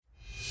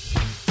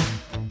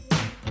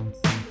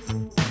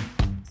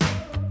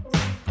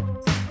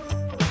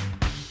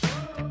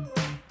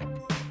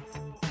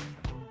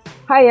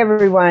Hi,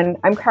 everyone.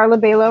 I'm Carla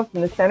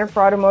from the Center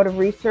for Automotive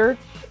Research.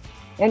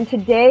 And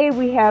today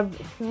we have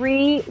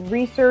three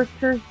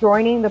researchers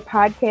joining the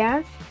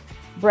podcast: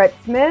 Brett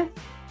Smith,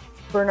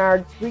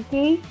 Bernard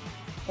Swiecki,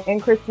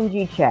 and Kristin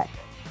Dziczek.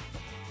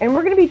 And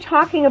we're going to be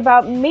talking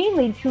about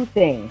mainly two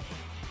things: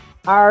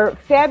 our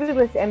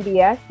fabulous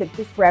MBS that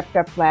just wrapped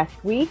up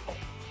last week,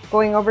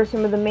 going over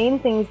some of the main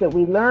things that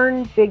we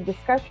learned, big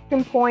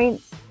discussion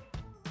points.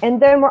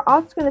 And then we're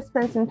also going to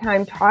spend some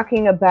time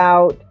talking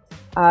about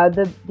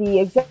the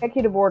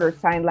executive order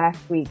signed last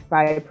week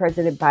by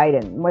President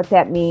Biden, what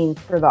that means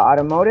for the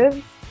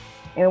automotive,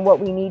 and what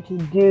we need to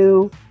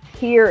do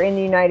here in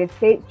the United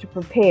States to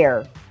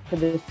prepare for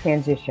this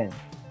transition.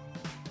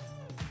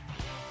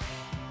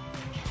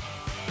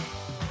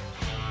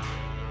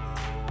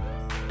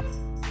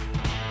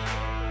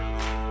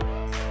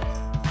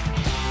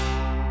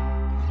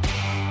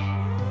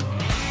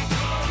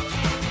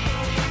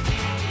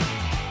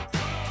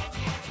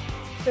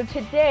 So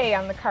today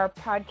on the CAR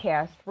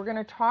podcast, we're going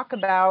to talk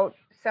about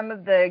some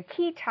of the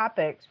key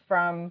topics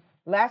from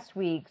last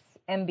week's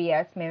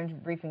MBS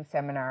Management Briefing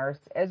Seminars,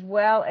 as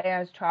well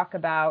as talk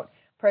about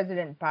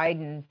President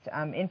Biden's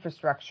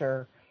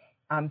infrastructure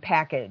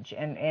package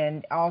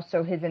and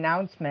also his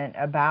announcement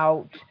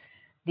about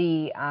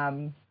the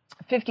 50%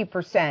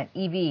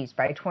 EVs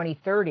by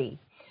 2030.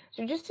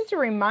 So just as a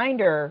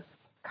reminder,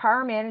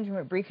 CAR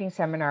Management Briefing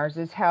Seminars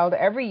is held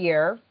every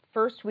year,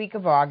 first week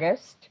of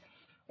August.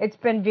 It's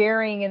been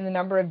varying in the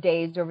number of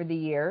days over the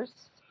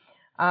years.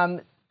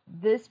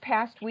 This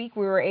past week,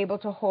 we were able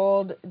to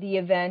hold the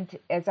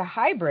event as a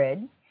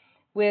hybrid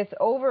with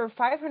over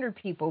 500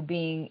 people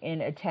being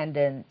in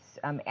attendance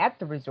at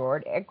the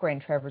resort, at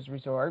Grand Traverse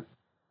Resort.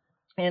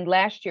 And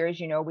last year, as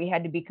you know, we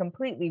had to be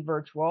completely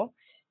virtual.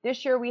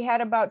 This year, we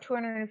had about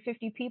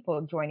 250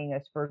 people joining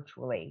us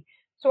virtually.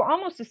 So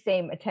almost the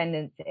same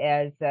attendance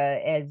as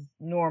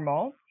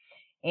normal.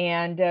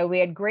 And we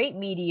had great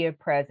media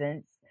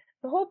presence.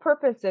 The whole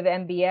purpose of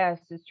MBS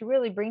is to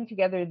really bring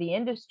together the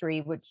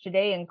industry, which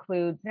today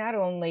includes not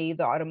only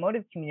the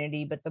automotive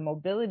community, but the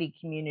mobility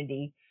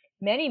community,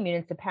 many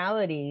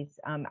municipalities,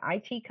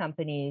 IT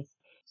companies,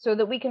 so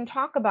that we can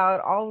talk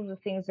about all of the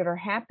things that are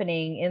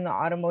happening in the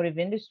automotive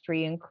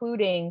industry,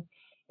 including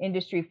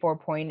Industry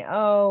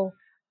 4.0,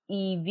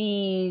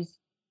 EVs,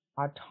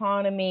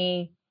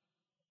 autonomy,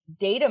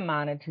 data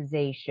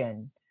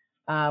monetization.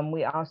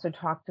 We also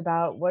talked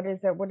about what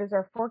is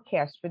our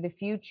forecast for the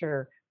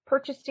future,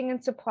 purchasing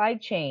and supply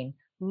chain,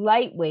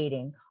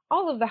 lightweighting,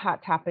 all of the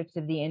hot topics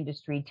of the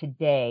industry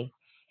today.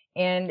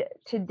 And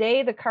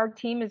today, the CAR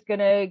team is going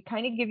to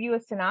kind of give you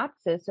a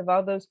synopsis of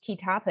all those key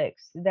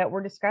topics that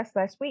were discussed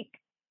last week.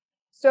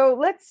 So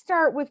let's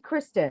start with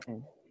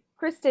Kristin.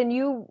 Kristin,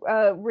 you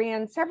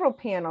ran several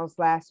panels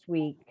last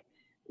week.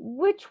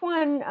 Which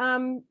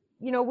one,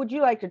 would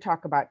you like to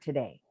talk about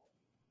today?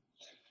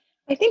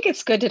 I think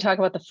it's good to talk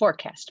about the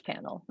forecast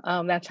panel.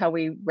 That's how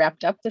we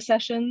wrapped up the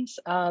sessions,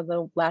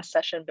 the last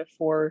session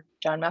before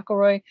John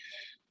McElroy.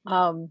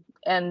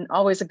 And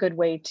always a good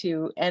way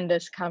to end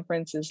this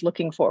conference is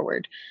looking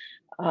forward.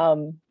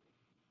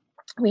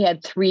 We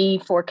had three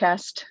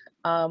forecast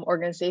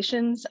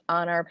organizations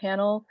on our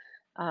panel.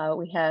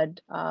 We had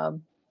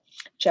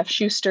Jeff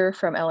Schuster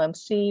from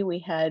LMC, we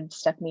had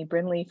Stephanie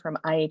Brinley from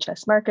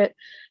IHS Markit,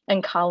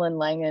 and Colin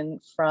Langan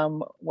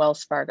from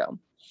Wells Fargo.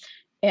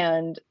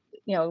 And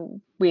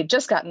we had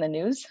just gotten the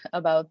news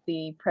about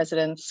the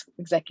president's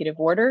executive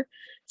order.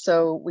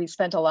 So we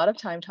spent a lot of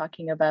time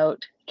talking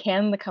about,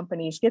 can the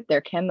companies get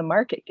there? Can the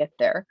market get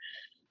there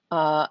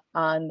on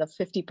the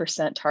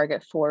 50%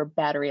 target for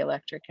battery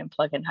electric and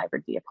plug-in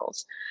hybrid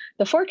vehicles?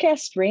 The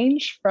forecast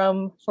range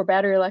for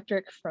battery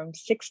electric from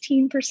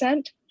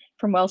 16%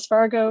 from Wells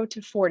Fargo to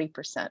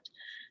 40%.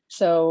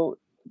 So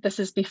this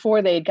is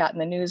before they had gotten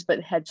the news, but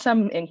had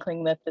some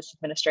inkling that this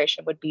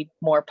administration would be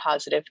more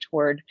positive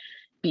toward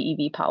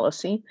BEV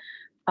policy.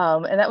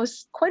 And that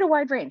was quite a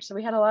wide range. So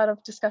we had a lot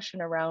of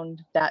discussion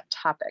around that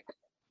topic.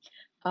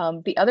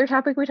 The other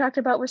topic we talked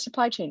about was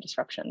supply chain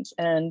disruptions.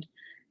 And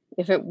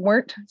if it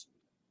weren't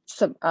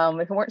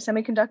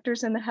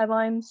semiconductors in the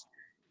headlines,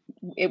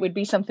 it would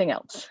be something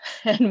else.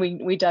 And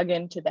we dug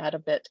into that a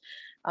bit,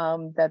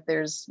 that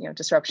there's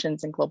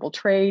disruptions in global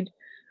trade,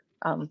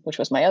 which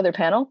was my other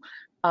panel,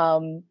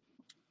 and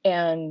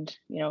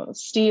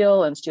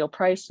steel and steel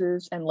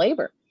prices and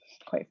labor,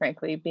 quite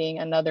frankly, being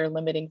another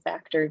limiting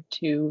factor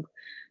to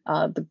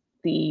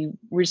the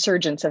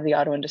resurgence of the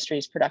auto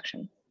industry's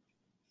production.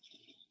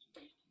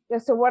 Yeah,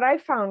 so what I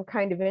found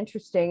kind of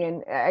interesting,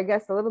 and I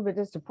guess a little bit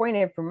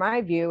disappointing from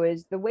my view,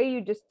 is the way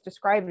you just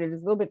described it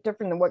is a little bit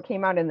different than what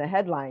came out in the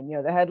headline.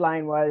 The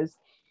headline was,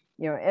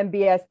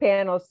 MBS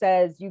panel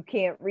says you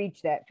can't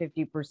reach that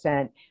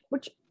 50%,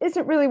 which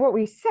isn't really what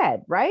we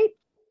said, right?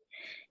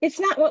 It's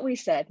not what we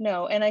said,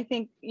 no. And I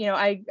think,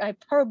 I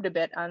probed a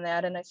bit on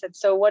that, and I said,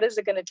 so what is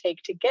it going to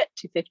take to get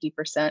to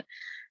 50%?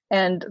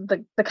 And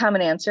the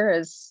common answer,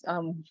 as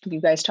you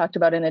guys talked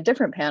about in a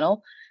different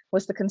panel,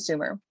 was the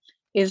consumer.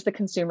 Is the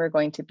consumer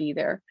going to be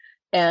there?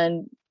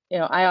 And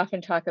I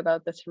often talk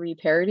about the three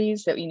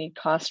parities that we need: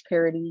 cost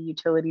parity,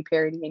 utility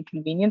parity, and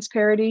convenience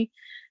parity.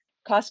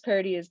 Cost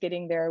parity is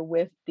getting there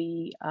with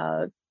the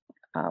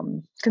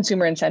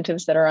consumer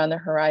incentives that are on the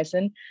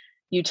horizon.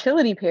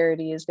 Utility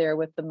parity is there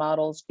with the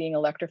models being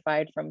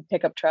electrified, from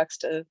pickup trucks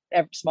to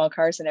small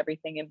cars and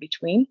everything in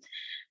between.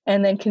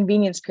 And then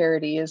convenience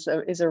parity is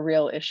a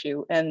real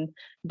issue. And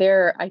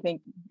there, I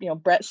think,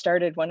 Brett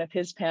started one of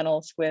his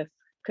panels with,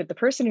 could the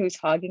person who's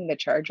hogging the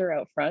charger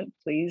out front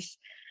please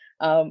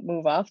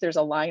move off? There's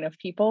a line of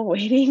people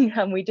waiting.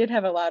 We did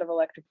have a lot of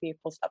electric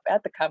vehicles up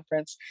at the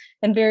conference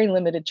and very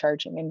limited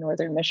charging in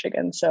northern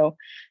Michigan. So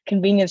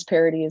convenience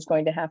parity is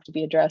going to have to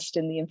be addressed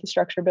in the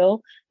infrastructure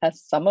bill.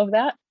 Has some of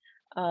that,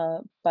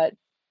 but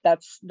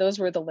those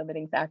were the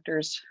limiting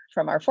factors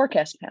from our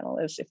forecast panel.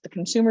 Is if the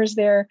consumer's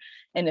there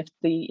and if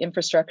the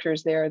infrastructure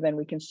is there, then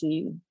we can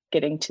see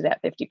getting to that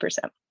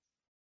 50%.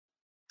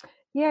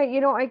 Yeah,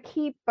 I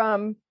keep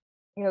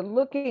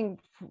looking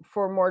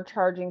for more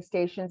charging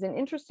stations, and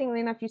interestingly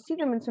enough, you see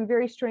them in some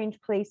very strange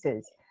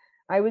places.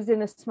 I was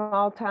in a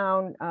small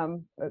town,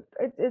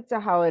 it's a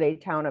holiday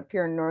town up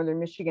here in northern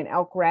Michigan,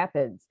 Elk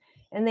Rapids,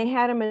 and they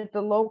had them at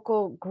the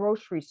local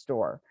grocery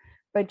store.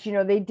 But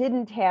they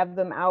didn't have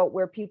them out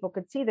where people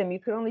could see them. You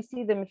could only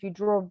see them if you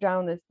drove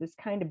down this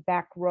kind of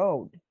back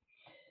road.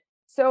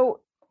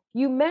 So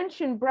you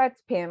mentioned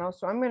Brett's panel,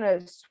 so I'm going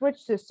to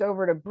switch this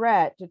over to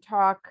Brett to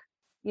talk.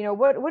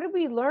 What did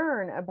we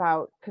learn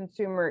about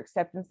consumer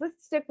acceptance?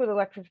 Let's stick with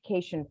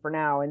electrification for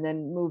now and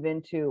then move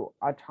into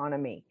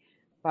autonomy.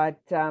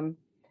 But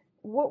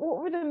what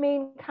were the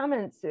main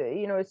comments?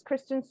 Is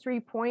Kristin's 3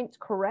 points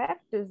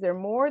correct? Is there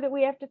more that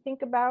we have to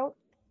think about?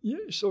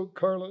 Yeah, so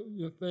Carla,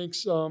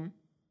 thanks.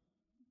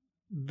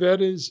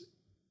 That is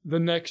the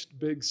next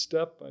big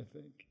step, I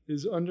think,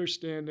 is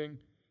understanding,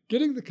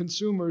 getting the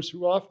consumers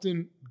who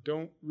often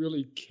don't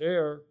really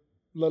care,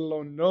 let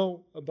alone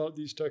know about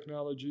these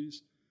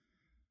technologies,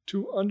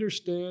 to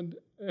understand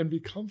and be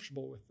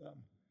comfortable with them.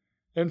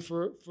 And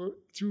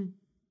through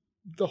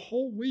the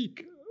whole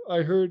week,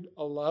 I heard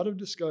a lot of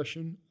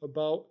discussion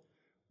about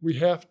we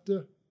have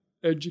to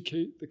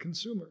educate the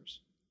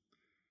consumers.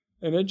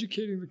 And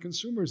educating the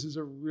consumers is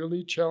a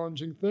really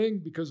challenging thing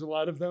because a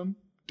lot of them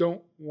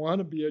don't want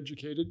to be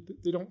educated.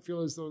 They don't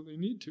feel as though they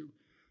need to.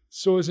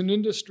 So as an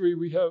industry,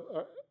 we have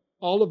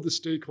all of the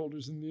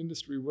stakeholders in the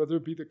industry, whether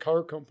it be the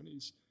car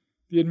companies,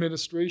 the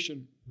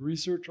administration,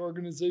 research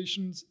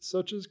organizations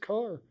such as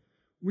CAR.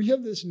 We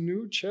have this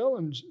new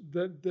challenge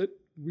that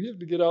we have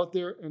to get out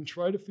there and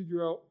try to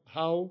figure out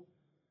how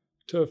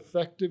to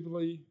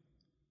effectively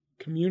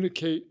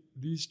communicate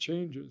these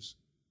changes.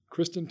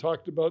 Kristin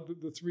talked about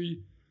the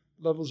three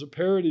levels of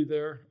parity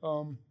there.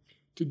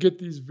 To get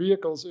these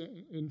vehicles,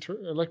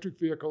 electric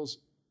vehicles,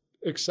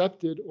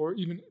 accepted, or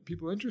even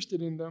people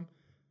interested in them,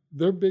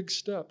 they're big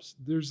steps.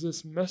 There's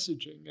this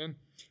messaging. And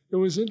it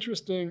was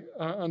interesting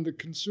on the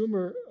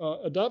consumer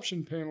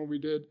adoption panel we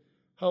did,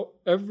 how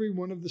every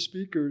one of the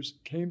speakers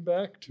came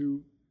back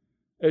to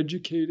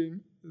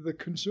educating the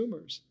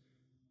consumers.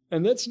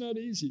 And that's not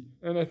easy.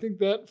 And I think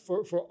that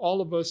for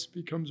all of us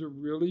becomes a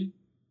really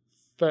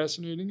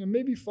fascinating and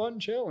maybe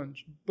fun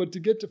challenge. But to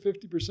get to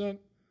 50%,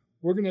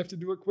 we're going to have to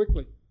do it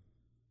quickly.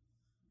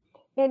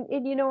 And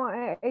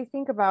I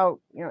think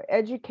about,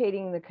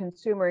 educating the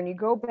consumer, and you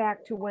go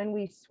back to when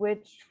we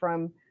switched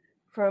from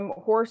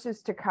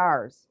horses to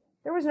cars.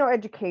 There was no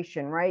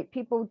education, right?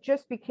 People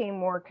just became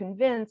more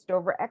convinced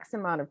over X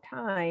amount of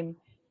time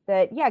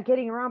that, yeah,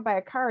 getting around by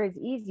a car is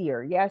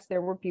easier. Yes,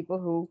 there were people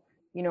who,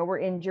 were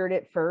injured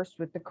at first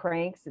with the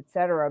cranks, et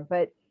cetera.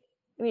 But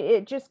I mean,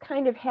 it just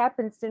kind of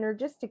happened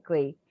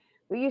synergistically.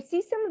 But you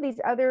see some of these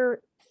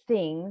other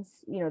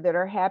things, that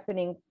are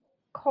happening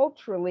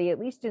culturally, at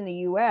least in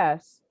the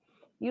US.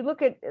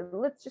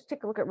 Let's just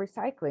take a look at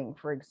recycling,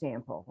 for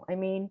example. I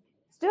mean,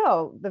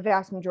 still the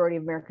vast majority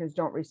of Americans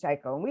don't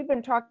recycle. And we've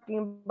been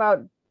talking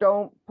about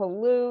don't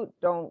pollute,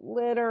 don't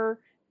litter,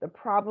 the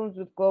problems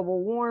with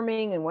global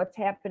warming and what's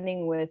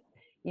happening with,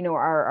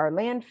 our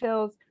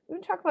landfills. We've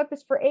been talking about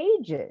this for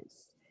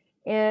ages.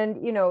 And,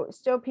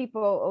 still a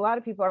lot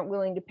of people aren't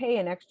willing to pay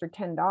an extra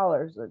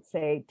 $10, let's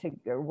say,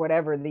 or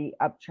whatever the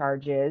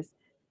upcharge is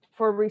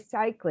for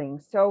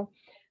recycling. So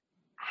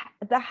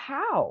the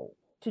how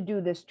to do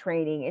this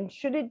training, and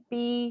should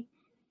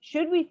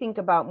we think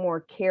about more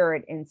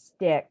carrot and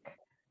stick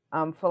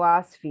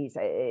philosophies?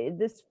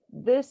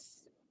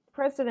 This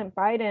President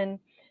Biden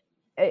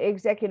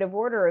executive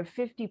order of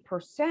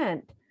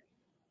 50%,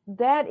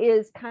 that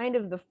is kind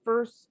of the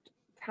first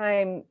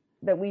time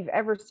that we've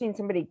ever seen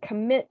somebody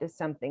commit to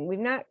something. We've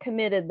not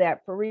committed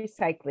that for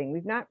recycling.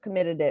 We've not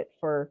committed it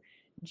for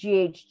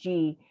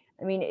GHG.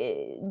 I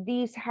mean,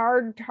 these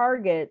hard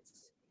targets,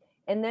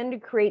 and then to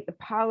create the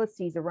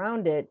policies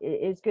around it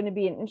is going to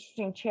be an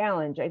interesting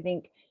challenge, I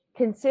think,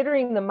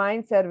 considering the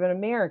mindset of an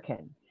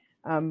American.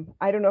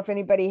 I don't know if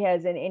anybody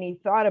has any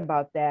thought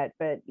about that,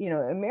 but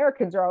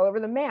Americans are all over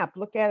the map.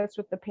 Look at us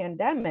with the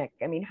pandemic.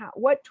 I mean,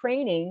 what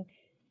training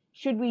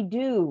should we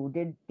do?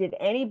 Did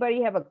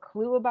anybody have a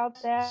clue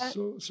about that?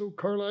 So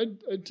Carla,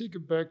 I'd take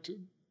it back to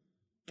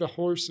the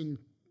horse and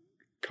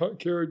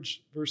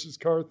carriage versus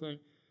car thing,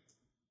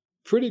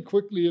 pretty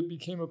quickly it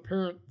became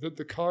apparent that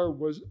the car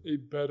was a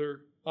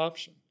better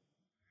option.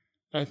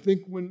 I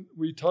think when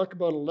we talk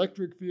about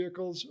electric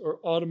vehicles or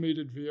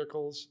automated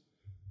vehicles,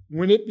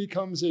 when it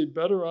becomes a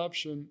better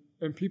option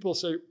and people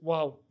say,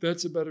 wow,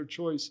 that's a better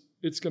choice,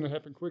 it's going to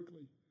happen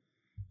quickly.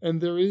 And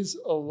there is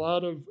a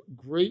lot of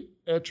great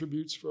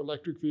attributes for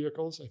electric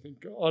vehicles. I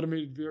think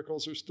automated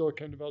vehicles are still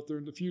kind of out there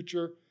in the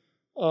future.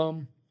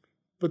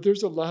 But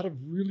there's a lot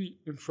of really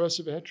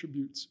impressive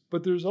attributes.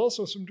 But there's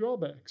also some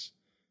drawbacks.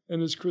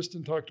 And as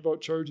Kristin talked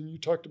about charging, you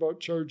talked about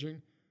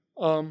charging.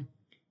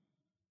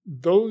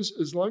 Those,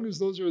 as long as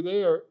those are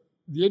there,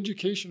 the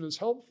education is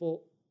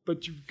helpful,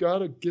 but you've got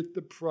to get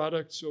the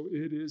product so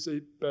it is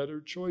a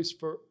better choice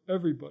for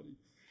everybody.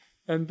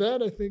 And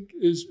that, I think,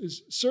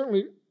 is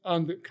certainly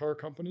on the car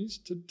companies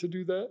to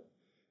do that.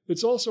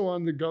 It's also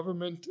on the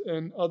government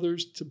and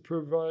others to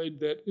provide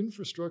that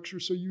infrastructure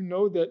so you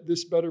know that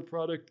this better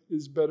product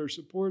is better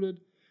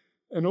supported.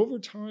 And over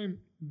time,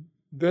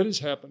 that is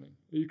happening.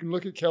 You can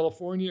look at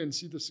California and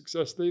see the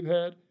success they've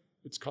had.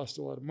 It's cost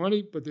a lot of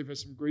money, but they've had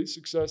some great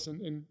success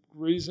in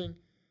raising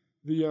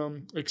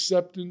the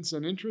acceptance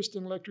and interest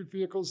in electric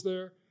vehicles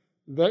there.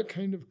 That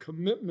kind of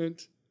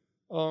commitment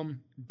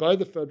by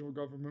the federal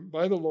government,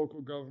 by the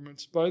local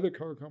governments, by the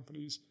car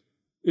companies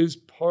is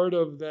part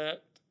of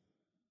that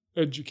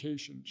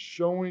education,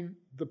 showing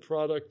the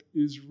product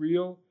is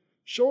real,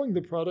 showing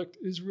the product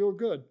is real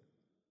good.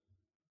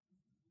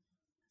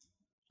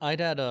 I'd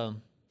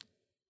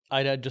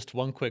add just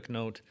one quick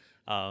note.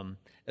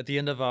 At the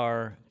end of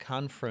our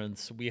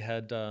conference, we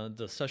had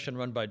the session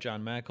run by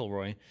John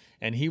McElroy,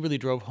 and he really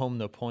drove home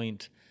the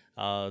point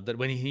that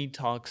when he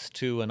talks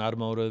to an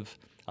automotive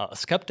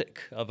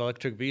skeptic of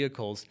electric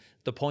vehicles,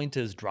 the point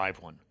is drive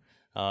one.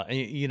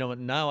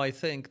 And now I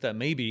think that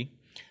maybe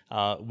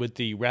with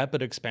the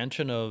rapid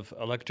expansion of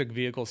electric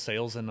vehicle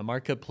sales in the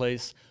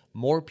marketplace,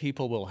 more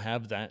people will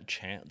have that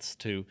chance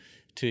to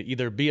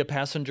either be a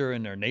passenger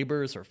in their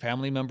neighbors or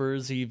family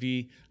members'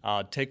 EV,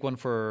 take one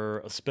for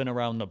a spin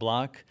around the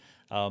block,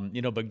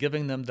 but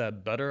giving them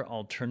that better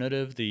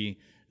alternative,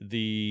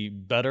 the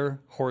better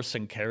horse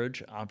and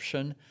carriage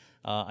option.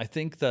 I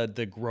think that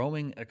the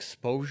growing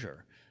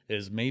exposure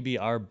is maybe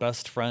our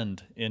best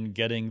friend in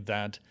getting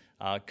that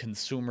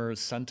consumer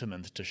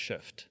sentiment to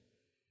shift.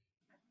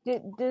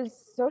 Does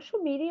social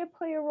media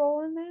play a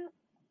role in that?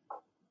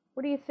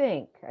 What do you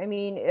think? I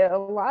mean, a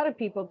lot of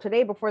people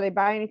today, before they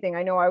buy anything,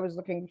 I know I was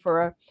looking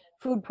for a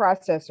food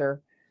processor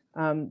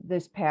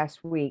this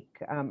past week.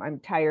 I'm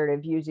tired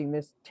of using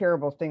this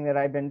terrible thing that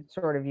I've been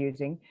sort of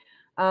using.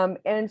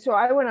 And so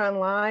I went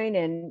online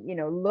and,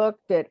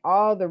 looked at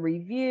all the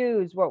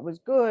reviews, what was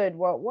good,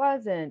 what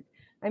wasn't.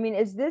 I mean,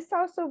 is this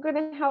also going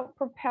to help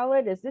propel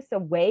it? Is this a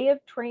way of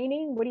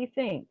training? What do you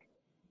think?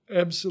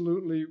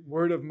 Absolutely.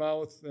 Word of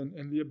mouth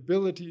and the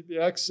ability, the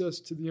access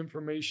to the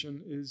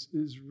information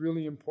is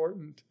really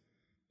important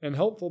and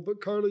helpful.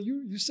 But Carla,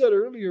 you said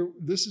earlier,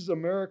 this is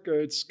America.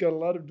 It's got a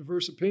lot of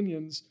diverse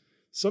opinions.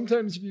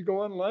 Sometimes if you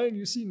go online,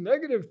 you see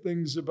negative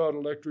things about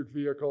electric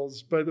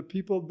vehicles by the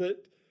people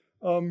that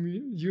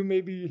you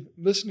may be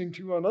listening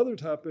to on other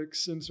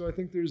topics. And so I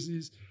think there's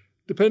these,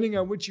 depending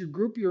on which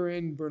group you're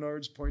in,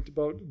 Bernard's point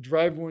about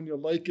drive one, you'll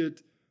like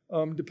it.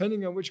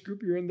 Depending on which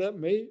group you're in, that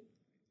may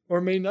or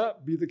may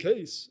not be the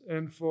case.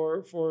 And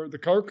for the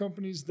car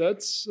companies,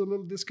 that's a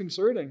little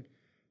disconcerting.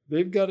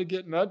 They've got to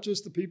get not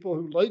just the people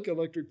who like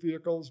electric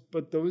vehicles,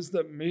 but those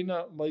that may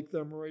not like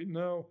them right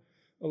now.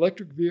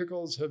 Electric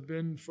vehicles have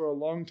been for a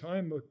long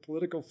time a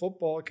political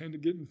football, kind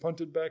of getting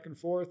punted back and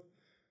forth.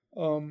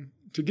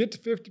 To get to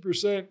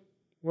 50%,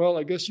 well,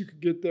 I guess you could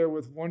get there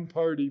with one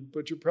party,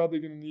 but you're probably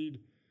going to need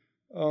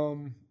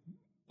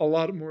a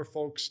lot more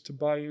folks to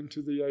buy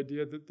into the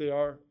idea that they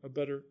are a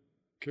better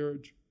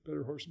carriage.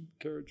 Better horse and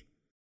carriage.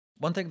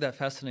 One thing that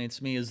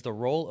fascinates me is the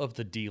role of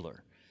the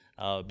dealer,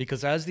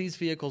 because as these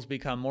vehicles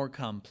become more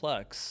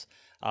complex,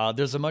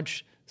 there's a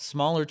much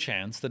smaller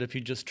chance that if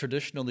you just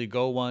traditionally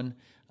go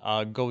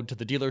to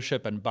the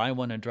dealership and buy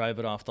one and drive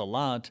it off the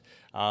lot,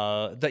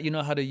 that you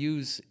know how to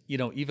use,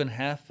 even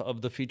half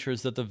of the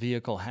features that the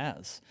vehicle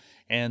has.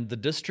 And the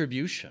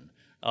distribution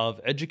of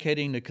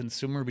educating the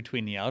consumer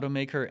between the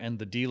automaker and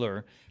the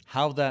dealer,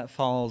 how that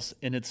falls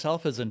in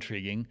itself is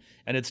intriguing.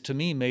 And it's, to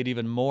me, made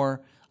even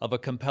more of a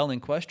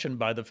compelling question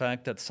by the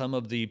fact that some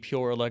of the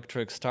pure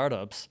electric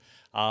startups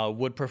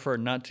would prefer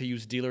not to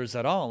use dealers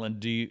at all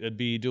and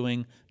be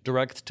doing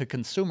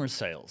direct-to-consumer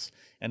sales.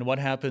 And what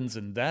happens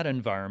in that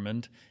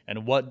environment,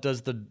 and what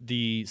does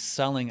the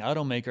selling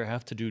automaker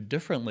have to do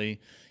differently?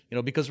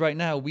 Because right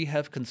now we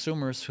have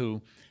consumers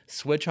who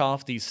switch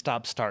off the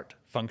stop-start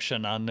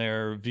function on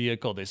their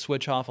vehicle. They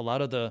switch off a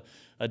lot of the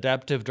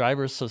adaptive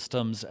driver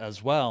systems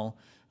as well.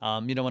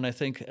 And I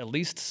think at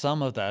least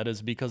some of that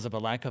is because of a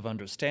lack of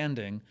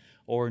understanding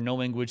or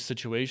knowing which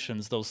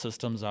situations those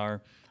systems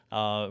are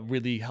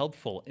really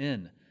helpful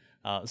in.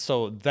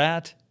 So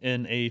that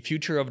in a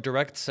future of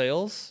direct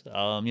sales,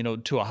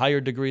 to a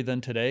higher degree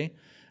than today,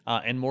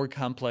 and more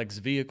complex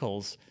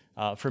vehicles,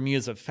 for me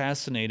is a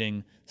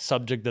fascinating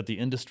subject that the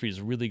industry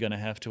is really going to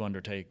have to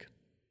undertake.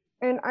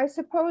 And I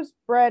suppose,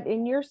 Brett,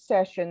 in your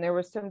session, there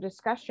was some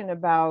discussion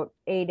about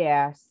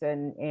ADAS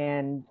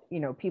and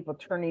people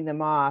turning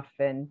them off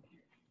and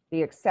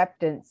the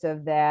acceptance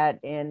of that,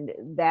 and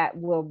that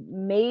will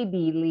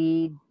maybe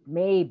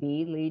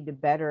lead to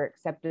better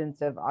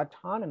acceptance of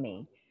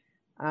autonomy.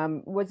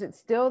 Was it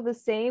still the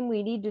same?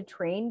 We need to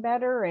train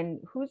better, and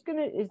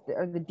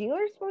are the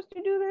dealers supposed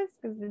to do this?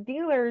 Because the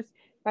dealers,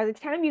 by the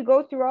time you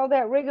go through all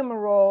that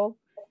rigmarole,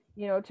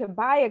 to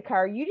buy a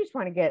car, you just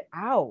want to get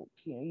out.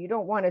 You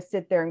don't want to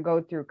sit there and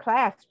go through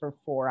class for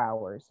 4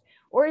 hours.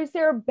 Or is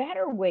there a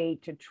better way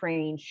to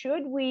train?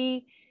 Should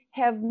we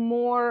have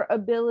more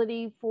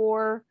ability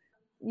for,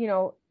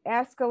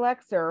 ask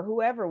Alexa or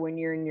whoever when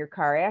you're in your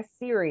car, ask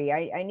Siri,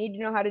 I need to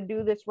know how to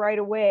do this right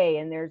away.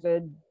 And there's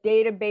a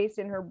database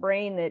in her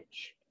brain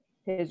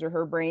his or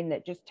her brain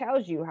that just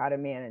tells you how to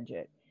manage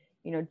it.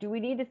 Do we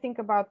need to think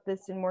about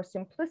this in more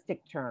simplistic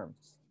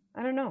terms?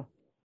 I don't know.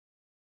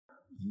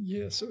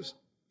 Yeah,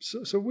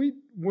 so we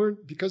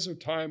weren't, because of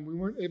time, we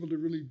weren't able to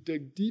really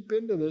dig deep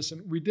into this.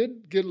 And we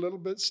did get a little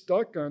bit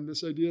stuck on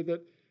this idea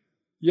that,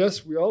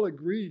 yes, we all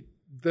agree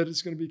that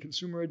it's going to be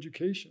consumer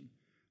education.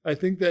 I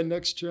think that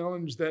next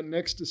challenge, that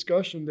next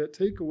discussion, that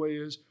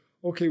takeaway is,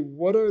 okay,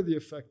 what are the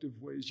effective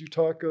ways? You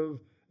talk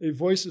of a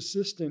voice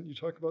assistant, you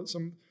talk about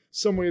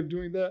some way of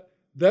doing that.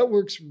 That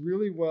works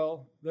really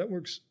well. That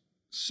works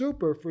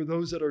super for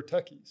those that are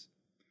techies,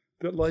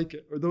 that like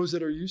it, or those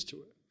that are used to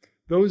it.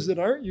 Those that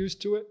aren't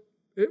used to it,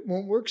 it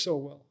won't work so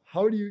well.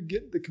 How do you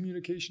get the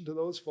communication to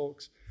those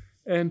folks?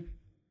 And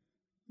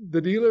the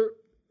dealer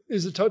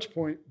is a touch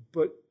point,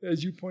 but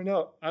as you point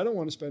out, I don't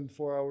want to spend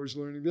 4 hours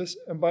learning this.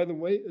 And by the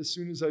way, as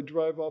soon as I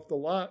drive off the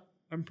lot,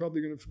 I'm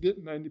probably going to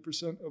forget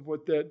 90% of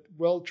what that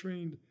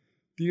well-trained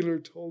dealer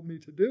told me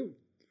to do.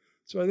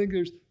 So I think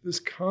there's this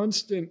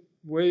constant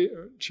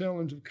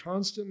challenge of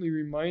constantly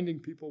reminding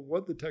people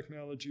what the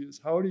technology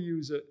is, how to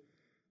use it,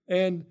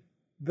 and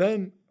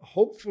then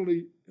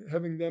hopefully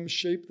having them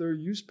shape their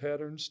use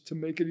patterns to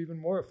make it even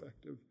more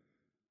effective.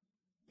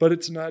 But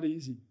it's not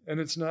easy, and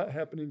it's not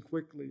happening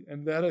quickly.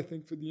 And that, I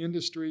think, for the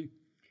industry,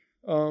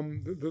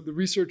 the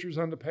researchers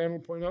on the panel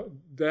point out,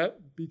 that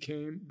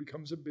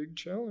becomes a big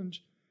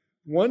challenge,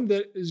 one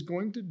that is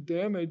going to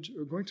damage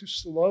or going to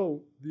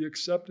slow the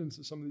acceptance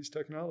of some of these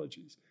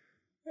technologies.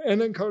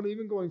 And then, Carla,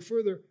 even going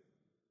further,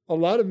 a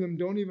lot of them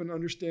don't even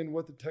understand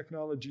what the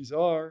technologies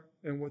are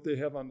and what they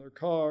have on their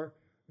car.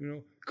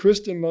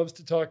 Kristin loves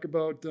to talk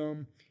about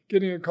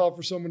getting a call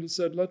for someone that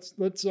said, let's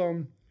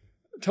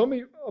tell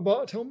me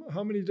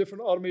how many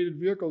different automated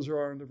vehicles there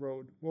are on the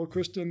road. Well,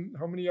 Kristin,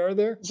 how many are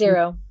there?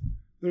 0.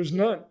 There's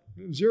none.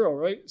 0,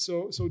 right?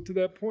 So to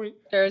that point,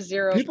 there are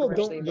 0 people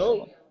don't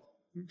know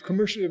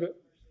commercially of it.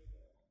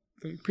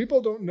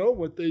 People don't know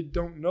what they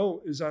don't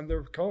know is on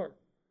their car,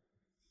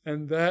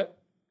 and that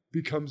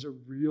becomes a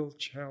real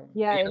challenge.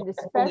 Yeah, and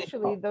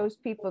especially those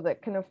people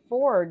that can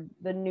afford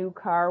the new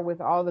car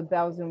with all the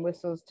bells and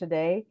whistles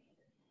today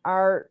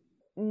are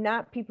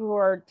not people who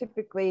are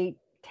typically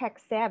tech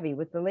savvy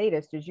with the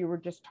latest, as you were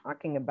just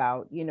talking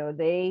about.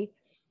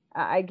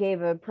 I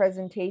gave a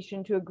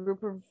presentation to a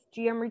group of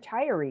GM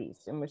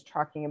retirees and was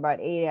talking about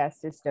ADAS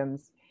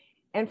systems.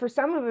 And for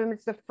some of them,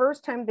 it's the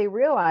first time they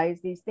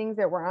realized these things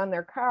that were on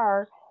their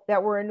car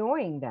that were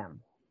annoying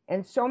them.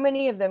 And so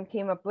many of them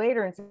came up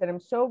later and said, I'm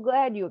so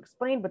glad you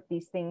explained what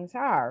these things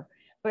are.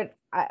 But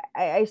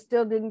I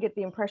still didn't get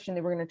the impression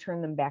they were going to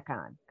turn them back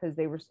on because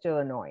they were still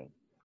annoying.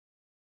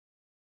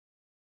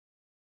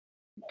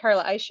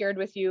 Carla, I shared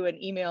with you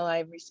an email I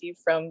received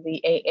from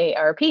the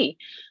AARP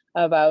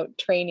about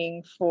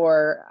training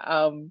for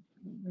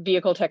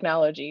vehicle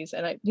technologies.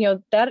 And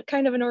that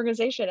kind of an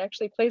organization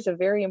actually plays a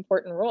very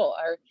important role.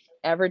 Our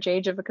average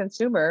age of a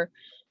consumer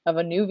of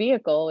a new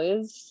vehicle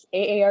is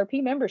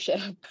AARP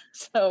membership.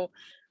 So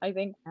I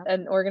think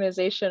an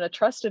organization, a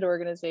trusted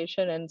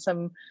organization, and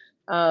some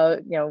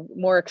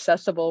more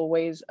accessible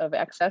ways of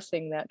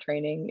accessing that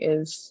training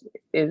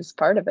is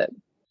part of it.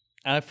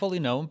 I fully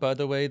know, by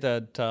the way,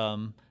 that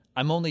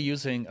I'm only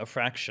using a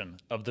fraction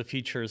of the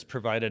features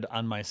provided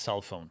on my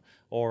cell phone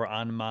or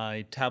on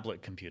my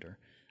tablet computer.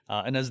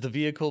 And as the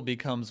vehicle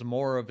becomes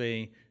more of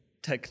a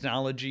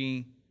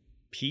technology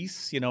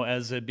piece,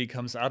 as it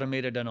becomes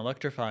automated and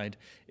electrified,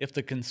 if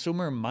the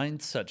consumer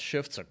mindset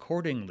shifts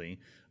accordingly,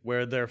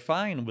 where they're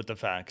fine with the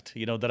fact,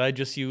 that I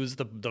just use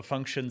the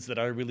functions that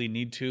I really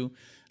need to,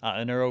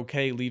 and are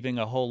okay leaving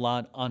a whole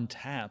lot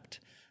untapped,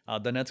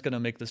 then that's going to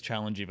make this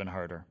challenge even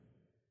harder.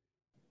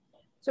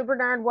 So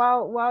Bernard,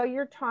 while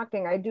you're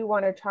talking, I do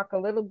want to talk a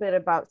little bit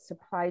about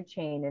supply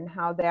chain and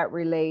how that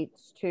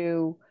relates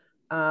to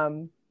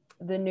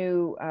the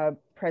new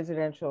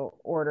presidential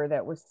order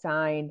that was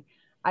signed.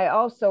 I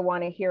also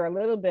want to hear a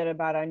little bit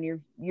about on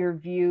your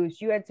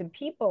views. You had some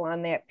people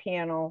on that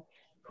panel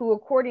who,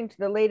 according to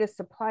the latest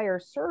supplier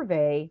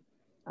survey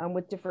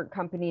with different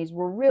companies,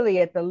 were really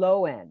at the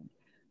low end,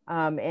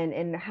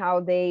 and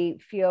how they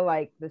feel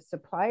like the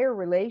supplier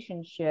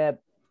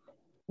relationship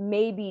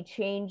maybe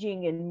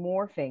changing and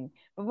morphing.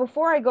 But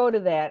before I go to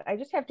that, I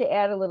just have to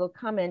add a little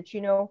comment.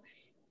 You know,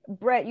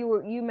 Brett,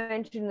 you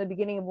mentioned in the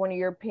beginning of one of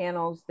your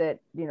panels that,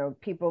 you know,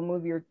 people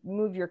move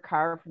your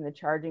car from the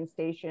charging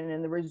station,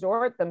 and the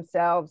resort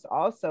themselves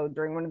also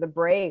during one of the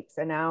breaks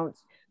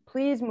announced,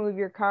 please move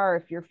your car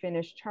if you're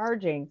finished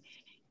charging.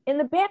 In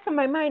the back of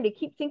my mind, I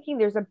keep thinking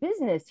there's a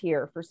business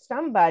here for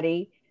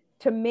somebody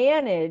to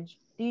manage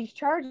these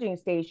charging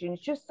stations,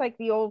 just like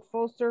the old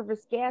full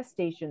service gas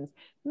stations.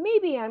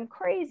 Maybe I'm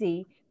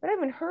crazy, but I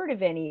haven't heard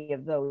of any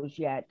of those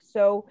yet.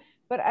 So,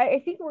 but I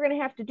think we're going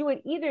to have to do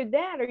it either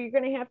that, or you're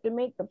going to have to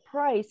make the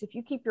price. If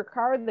you keep your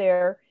car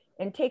there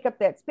and take up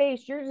that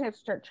space, you're going to have to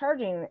start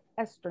charging an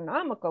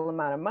astronomical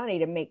amount of money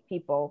to make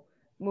people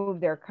move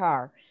their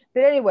car.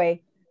 But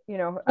anyway, you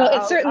know, well,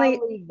 it's certainly,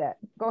 I'll leave that.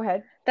 Go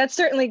ahead. That's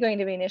certainly going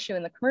to be an issue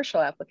in the commercial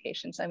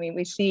applications. I mean,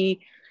 we see,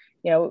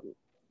 you know,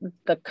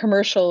 the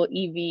commercial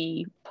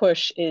EV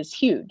push is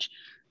huge,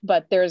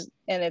 but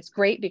and it's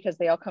great because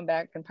they all come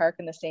back and park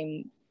in the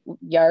same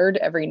yard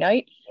every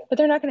night, but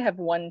they're not going to have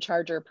one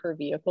charger per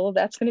vehicle.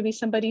 That's going to be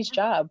somebody's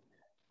job,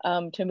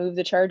 to move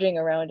the charging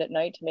around at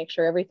night to make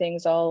sure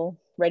everything's all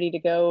ready to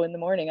go in the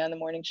morning on the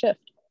morning shift.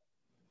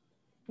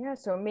 Yeah,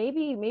 so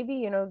maybe,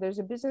 you know, there's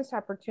a business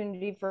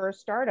opportunity for a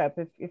startup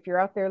if you're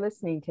out there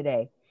listening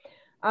today.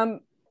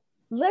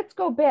 Let's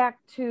go back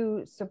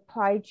to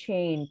supply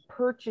chain,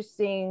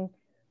 purchasing,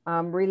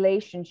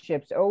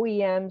 relationships,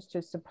 OEMs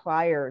to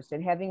suppliers,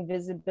 and having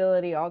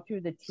visibility all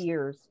through the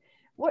tiers.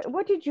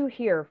 What did you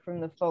hear from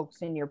the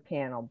folks in your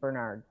panel,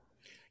 Bernard?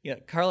 Yeah,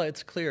 Carla,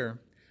 it's clear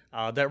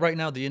that right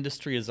now the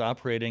industry is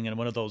operating in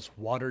one of those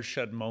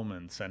watershed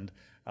moments. And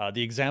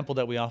the example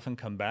that we often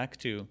come back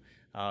to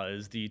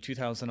is the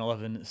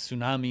 2011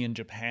 tsunami in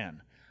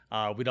Japan.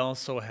 We'd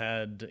also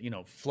had, you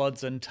know,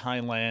 floods in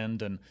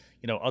Thailand and,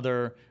 you know,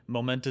 other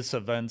momentous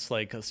events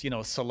like, you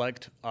know,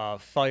 select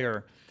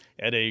fire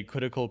at a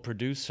critical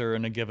producer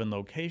in a given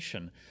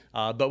location.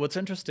 But what's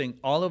interesting,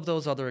 all of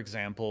those other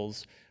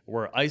examples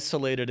were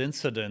isolated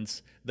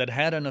incidents that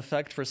had an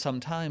effect for some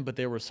time, but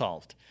they were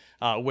solved.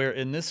 Where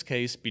in this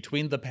case,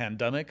 between the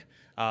pandemic,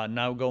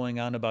 now going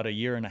on about a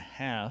year and a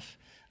half,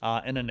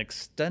 and an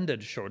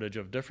extended shortage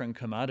of different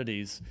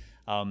commodities,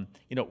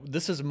 you know,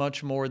 this is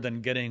much more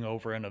than getting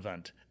over an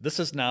event. This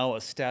is now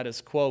a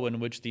status quo in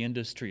which the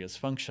industry is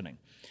functioning.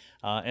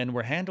 And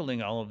we're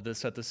handling all of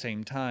this at the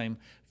same time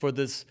for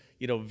this,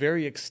 you know,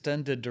 very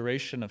extended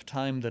duration of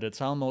time that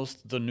it's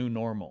almost the new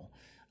normal.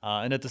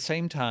 And at the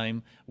same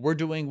time, we're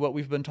doing what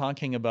we've been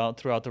talking about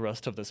throughout the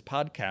rest of this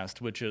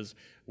podcast, which is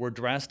we're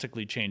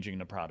drastically changing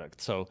the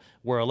product. So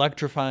we're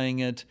electrifying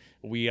it,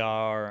 we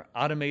are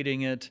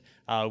automating it,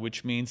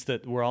 which means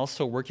that we're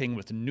also working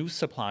with new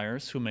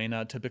suppliers who may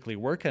not typically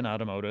work in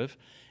automotive,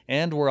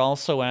 and we're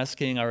also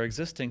asking our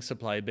existing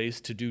supply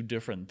base to do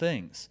different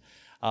things.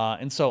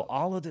 And so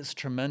all of this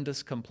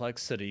tremendous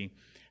complexity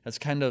has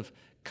kind of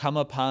come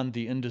upon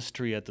the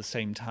industry at the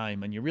same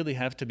time, and you really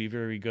have to be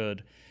very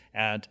good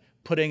at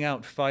putting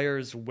out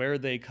fires where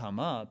they come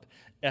up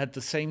at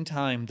the same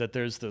time that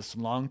there's this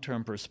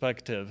long-term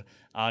perspective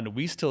on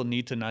we still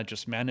need to not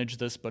just manage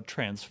this, but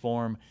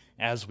transform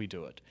as we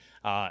do it.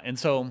 And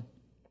so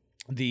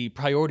the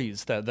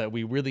priorities that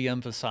we really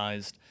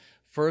emphasized,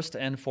 first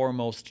and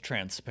foremost,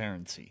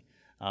 transparency.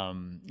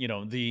 You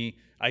know, the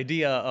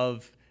idea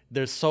of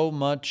there's so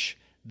much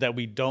that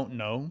we don't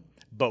know,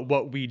 but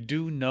what we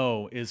do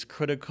know is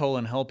critical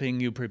in helping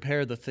you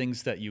prepare the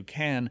things that you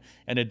can,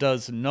 and it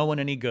does no one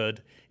any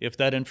good if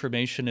that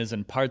information is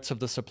in parts of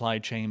the supply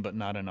chain but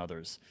not in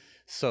others.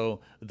 So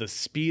the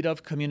speed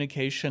of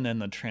communication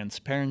and the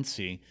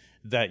transparency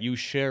that you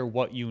share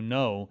what you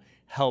know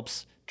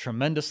helps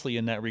tremendously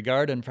in that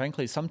regard, and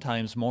frankly,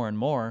 sometimes more and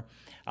more.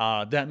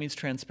 That means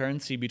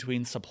transparency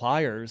between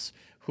suppliers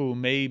who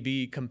may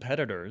be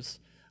competitors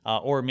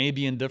or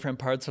maybe in different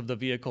parts of the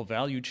vehicle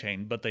value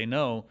chain, but they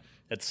know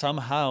that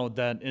somehow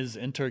that is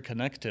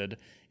interconnected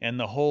and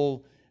the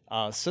whole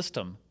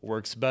system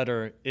works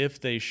better if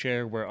they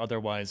share where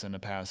otherwise in the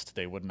past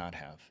they would not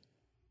have.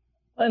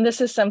 And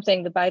this is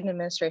something the Biden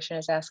administration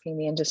is asking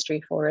the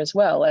industry for as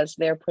well, as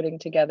they're putting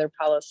together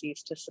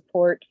policies to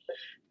support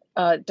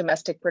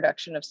domestic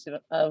production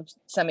of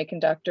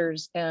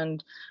semiconductors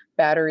and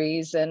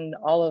batteries and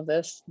all of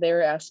this.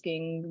 They're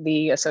asking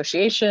the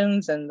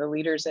associations and the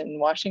leaders in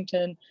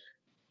Washington,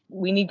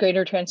 we need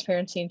greater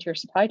transparency into your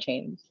supply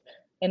chains.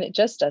 And it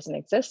just doesn't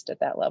exist at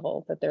that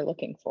level that they're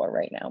looking for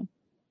right now.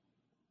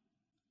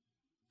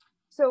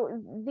 So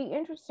the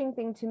interesting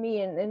thing to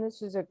me, and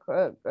this is a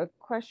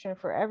question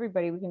for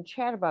everybody, we can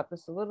chat about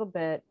this a little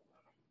bit.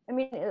 I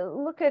mean,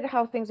 look at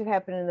how things have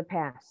happened in the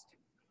past.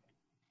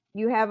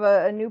 You have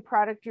a new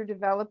product you're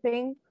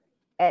developing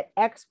at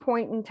X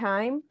point in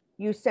time,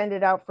 you send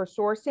it out for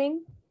sourcing,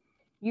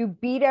 you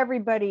beat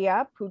everybody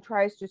up who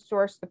tries to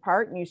source the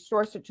part, and you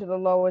source it to the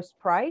lowest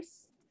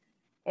price,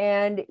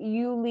 and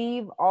you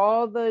leave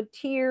all the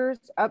tiers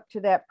up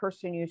to that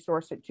person you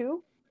source it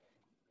to.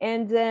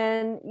 And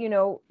then, you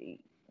know,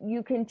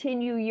 you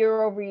continue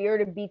year over year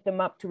to beat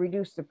them up to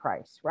reduce the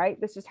price, right?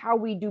 This is how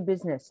we do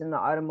business in the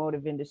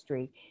automotive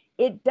industry.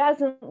 It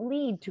doesn't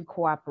lead to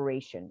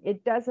cooperation.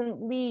 It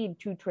doesn't lead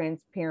to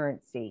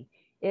transparency.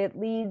 It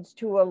leads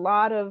to a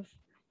lot of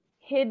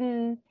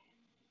hidden,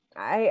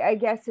 I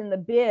guess, in the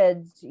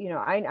bids.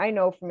 I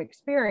know from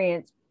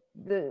experience,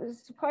 the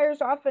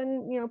suppliers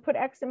often, put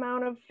X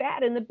amount of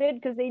fat in the bid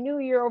because they knew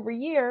year over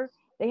year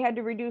they had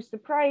to reduce the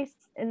price,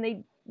 and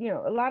they,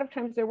 a lot of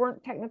times there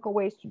weren't technical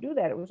ways to do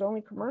that. It was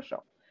only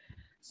commercial.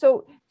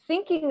 So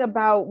thinking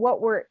about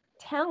what we're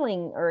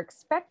telling or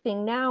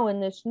expecting now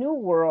in this new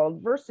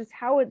world versus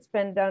how it's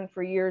been done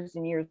for years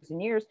and years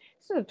and years,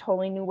 this is a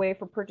totally new way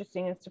for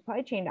purchasing and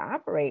supply chain to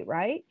operate,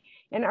 right?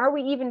 And are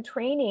we even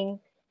training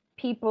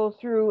people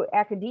through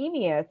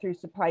academia, through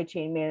supply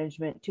chain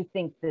management, to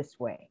think this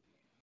way?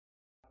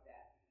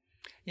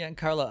 Yeah, and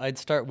Carla, I'd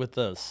start with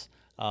this.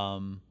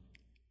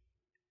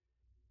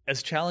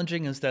 As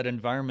challenging as that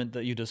environment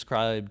that you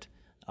described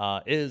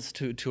is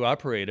to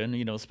operate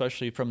in,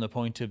 especially from the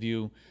point of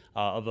view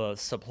of a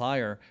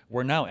supplier,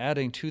 we're now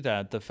adding to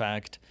that the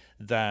fact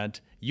that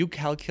you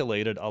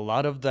calculated a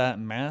lot of that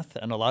math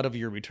and a lot of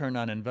your return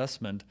on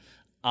investment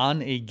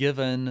on a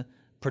given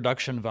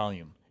production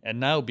volume. And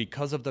now,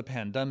 because of the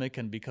pandemic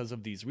and because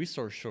of these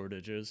resource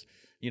shortages,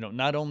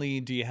 not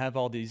only do you have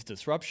all these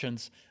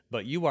disruptions,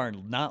 but you are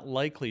not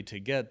likely to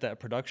get that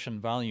production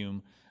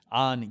volume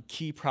on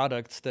key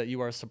products that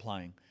you are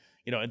supplying.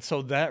 And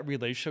so that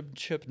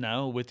relationship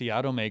now with the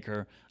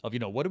automaker of,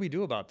 what do we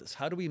do about this?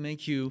 How do we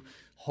make you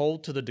whole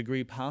to the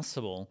degree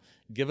possible,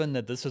 given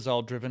that this is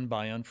all driven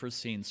by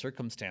unforeseen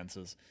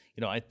circumstances?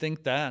 I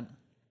think that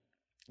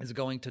is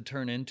going to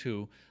turn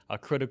into a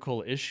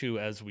critical issue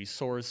as we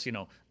source,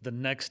 the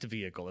next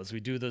vehicle, as we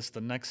do this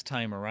the next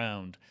time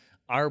around.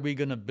 Are we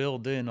going to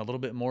build in a little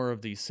bit more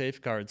of these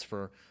safeguards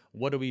for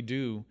what do we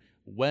do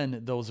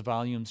when those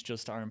volumes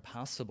just are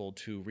impossible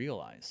to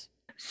realize?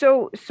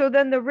 So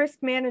then the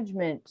risk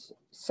management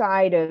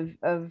side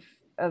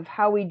of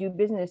how we do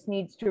business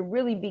needs to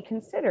really be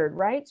considered,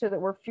 right? So that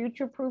we're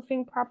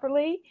future-proofing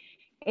properly.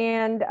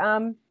 And,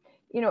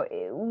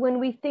 when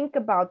we think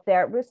about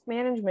that, risk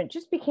management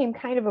just became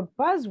kind of a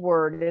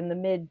buzzword in the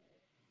mid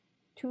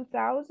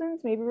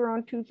 2000s, maybe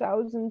around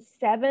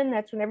 2007.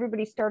 That's when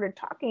everybody started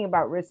talking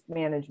about risk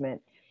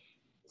management.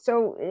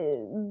 So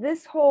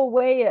this whole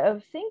way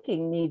of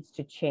thinking needs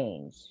to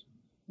change.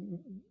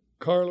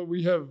 Carla,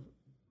 we have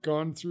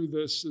gone through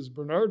this, as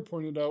Bernard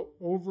pointed out,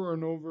 over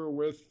and over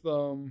with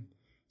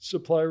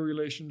supplier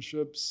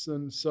relationships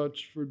and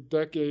such for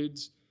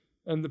decades.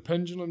 And the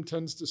pendulum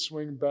tends to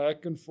swing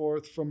back and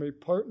forth from a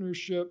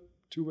partnership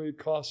to a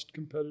cost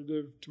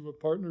competitive, to a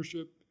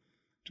partnership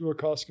to a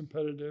cost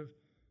competitive.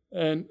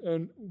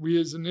 And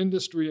we as an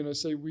industry, and I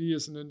say we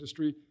as an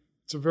industry,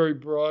 it's a very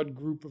broad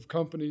group of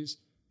companies,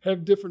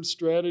 have different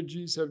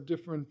strategies, have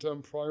different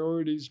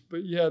priorities.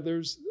 But yeah,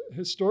 there's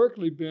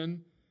historically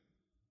been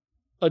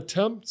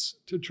attempts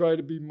to try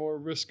to be more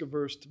risk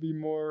averse, to be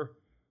more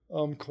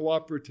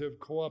cooperative,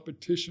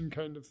 co-opetition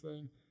kind of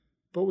thing.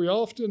 But we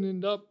often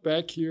end up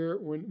back here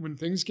when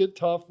things get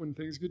tough, when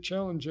things get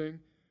challenging,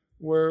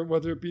 where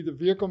whether it be the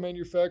vehicle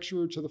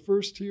manufacturer to the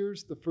first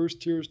tiers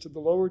to the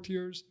lower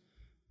tiers,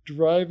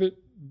 drive it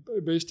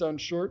based on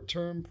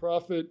short-term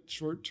profit,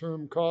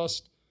 short-term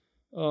cost.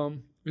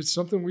 It's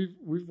something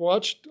we've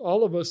watched,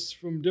 all of us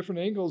from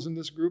different angles in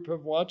this group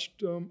have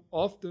watched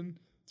often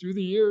through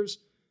the years.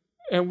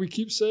 And we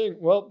keep saying,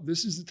 well,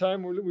 this is the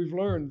time where we've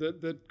learned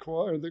that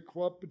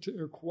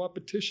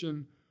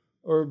coopetition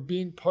or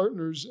being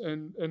partners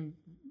and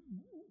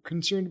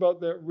concerned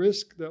about that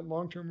risk, that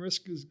long-term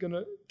risk is going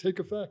to take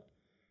effect.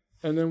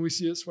 And then we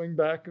see it swing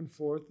back and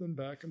forth and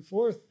back and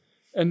forth.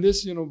 And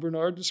this,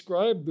 Bernard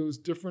described those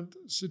different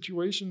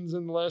situations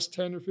in the last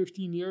 10 or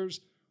 15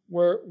 years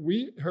where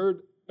we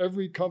heard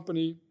every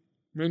company,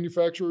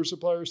 manufacturer,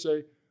 supplier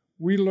say,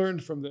 we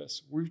learned from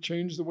this. We've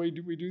changed the way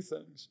we do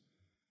things.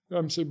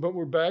 I'm saying, but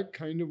we're back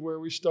kind of where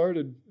we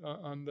started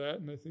on that.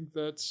 And I think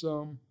that's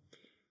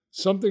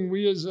something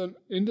we as an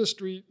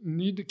industry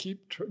need to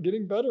keep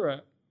getting better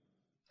at.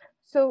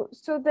 So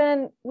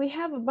then we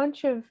have a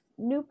bunch of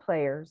new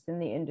players in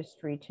the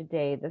industry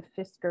today, the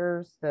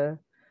Fiskars,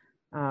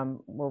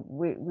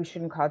 we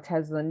shouldn't call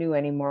Tesla new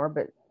anymore,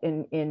 but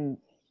in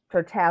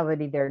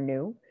totality, they're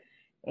new.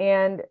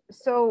 And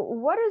so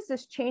what does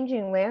this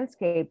changing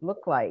landscape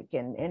look like?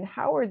 And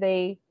how are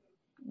they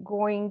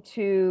going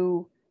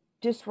to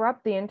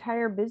disrupt the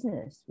entire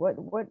business?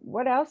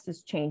 What else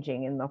is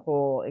changing in the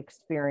whole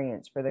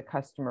experience for the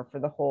customer, for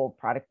the whole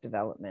product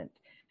development?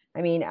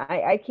 I mean,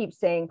 I keep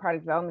saying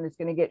product development is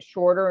going to get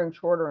shorter and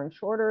shorter and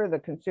shorter. The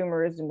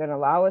consumer isn't going to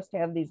allow us to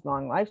have these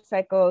long life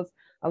cycles,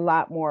 a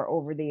lot more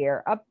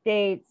over-the-air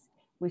updates.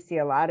 We see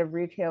a lot of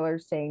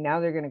retailers saying now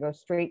they're going to go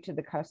straight to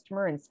the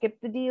customer and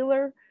skip the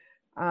dealer.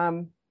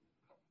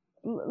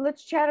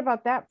 Let's chat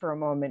about that for a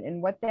moment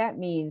and what that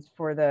means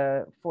for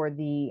the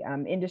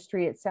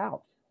industry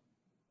itself.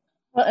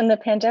 Well, and the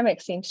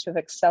pandemic seems to have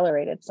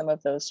accelerated some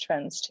of those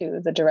trends too,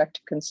 the direct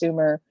to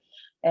consumer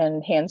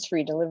and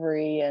hands-free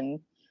delivery and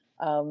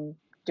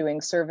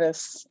doing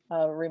service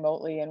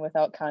remotely and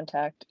without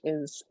contact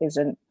is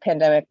a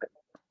pandemic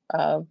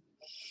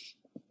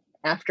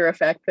after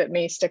effect that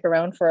may stick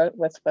around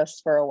with us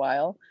for a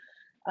while.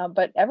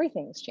 But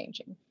everything is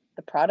changing.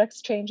 The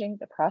product's changing,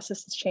 the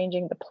process is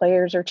changing, the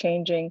players are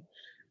changing,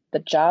 the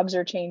jobs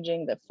are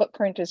changing, the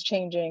footprint is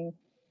changing,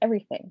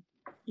 everything.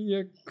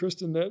 Yeah,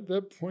 Kristin,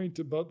 that point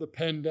about the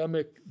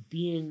pandemic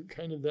being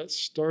kind of that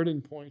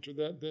starting point, or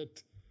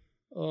that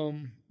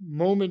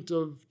moment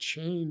of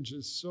change,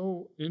 is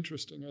so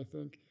interesting, I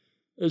think.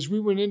 As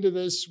we went into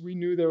this, we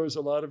knew there was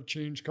a lot of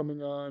change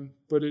coming on,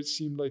 but it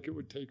seemed like it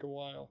would take a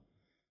while.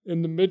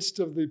 In the midst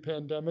of the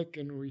pandemic,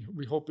 and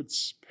we hope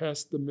it's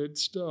past the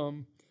midst,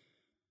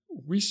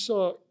 we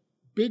saw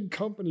big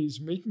companies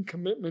making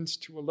commitments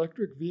to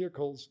electric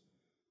vehicles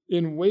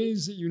in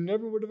ways that you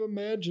never would have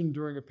imagined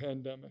during a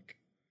pandemic.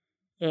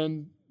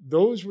 And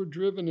those were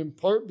driven in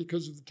part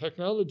because of the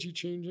technology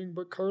changing,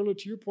 but Carla,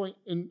 to your point,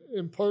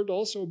 in part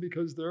also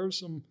because there are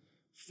some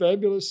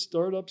fabulous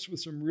startups with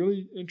some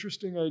really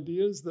interesting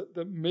ideas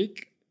that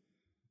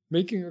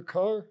making a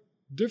car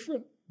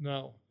different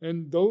now.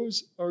 And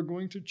those are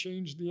going to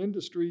change the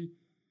industry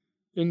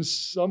in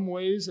some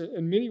ways,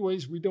 and many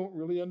ways we don't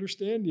really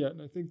understand yet.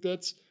 And I think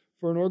that's,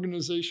 for an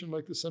organization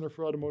like the Center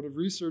for Automotive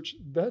Research,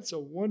 that's a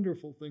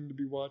wonderful thing to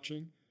be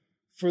watching.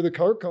 For the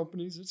car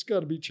companies, it's got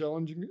to be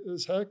challenging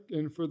as heck.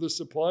 And for the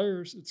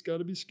suppliers, it's got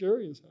to be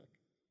scary as heck.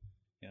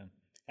 Yeah,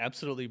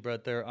 absolutely,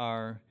 Brett. There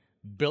are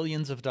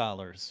billions of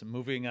dollars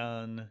moving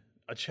on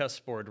a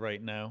chessboard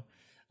right now.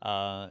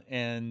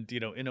 And,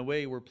 in a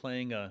way, we're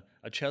playing a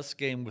chess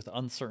game with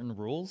uncertain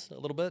rules a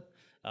little bit.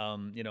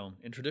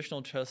 In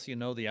traditional chess,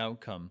 the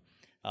outcome.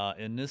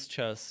 In this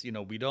chess,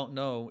 we don't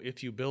know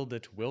if you build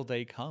it, will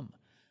they come?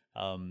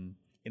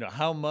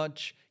 How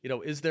much,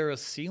 is there a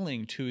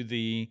ceiling to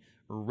the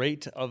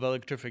rate of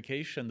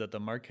electrification that the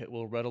market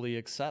will readily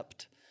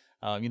accept?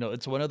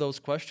 It's one of those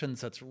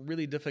questions that's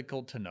really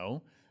difficult to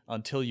know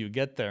until you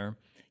get there.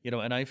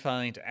 And I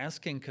find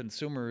asking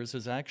consumers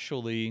is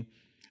actually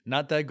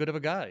not that good of a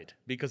guide,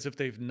 because if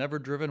they've never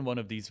driven one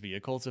of these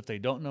vehicles, if they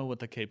don't know what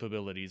the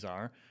capabilities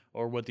are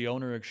or what the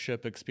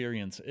ownership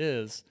experience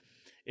is,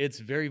 it's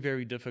very,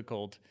 very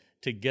difficult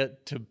to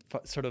get to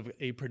sort of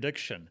a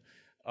prediction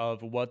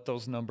of what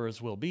those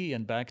numbers will be.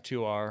 And back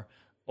to our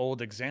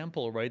old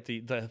example, right,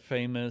 the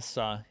famous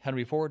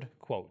Henry Ford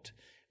quote,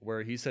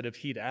 where he said if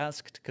he'd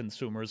asked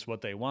consumers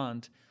what they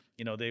want,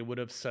 they would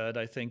have said,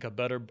 I think, a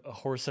better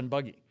horse and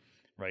buggy,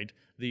 right?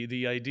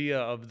 The idea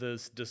of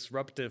this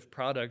disruptive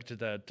product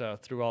that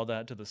threw all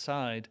that to the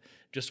side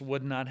just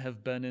would not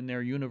have been in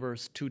their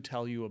universe to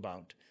tell you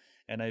about.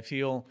 And I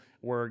feel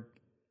we're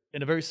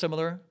in a very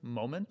similar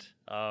moment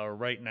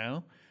right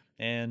now.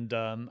 And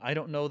I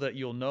don't know that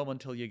you'll know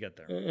until you get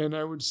there. And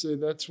I would say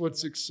that's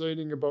what's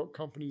exciting about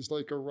companies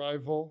like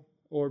Arrival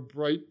or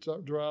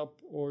BrightDrop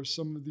or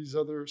some of these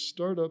other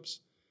startups,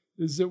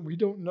 is that we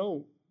don't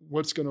know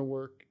what's going to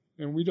work.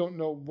 And we don't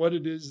know what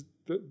it is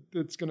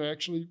that's going to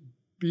actually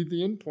be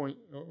the end point,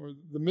 or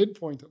the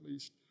midpoint at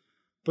least.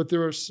 But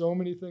there are so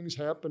many things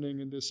happening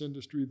in this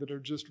industry that are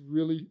just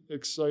really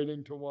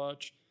exciting to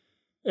watch.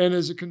 And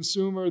as a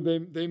consumer,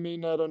 they may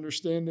not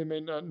understand, they may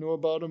not know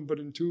about them, but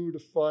in 2 to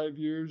 5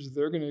 years,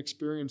 they're going to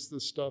experience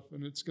this stuff,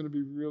 and it's going to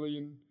be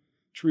really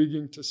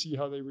intriguing to see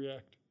how they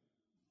react.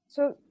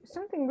 So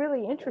something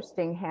really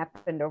interesting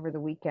happened over the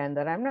weekend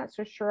that I'm not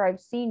so sure I've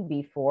seen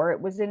before.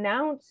 It was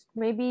announced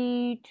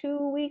maybe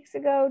 2.5 weeks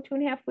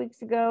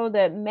ago,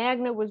 that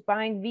Magna was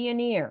buying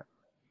Veoneer.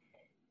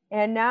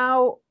 And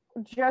now,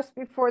 just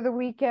before the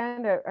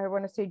weekend, I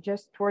want to say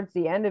just towards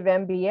the end of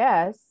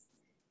MBS,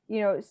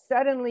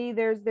 suddenly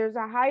there's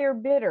a higher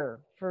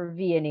bidder for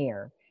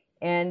Veoneer.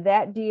 And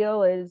that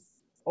deal is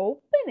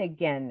open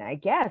again, I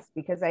guess,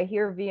 because I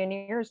hear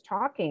Veoneer is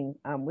talking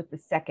with the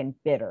second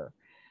bidder.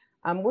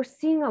 We're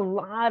seeing a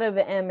lot of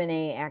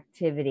M&A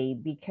activity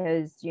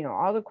because,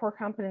 all the core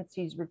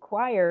competencies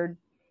required,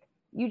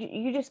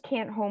 you just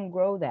can't home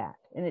grow that.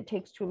 And it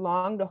takes too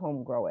long to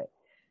home grow it.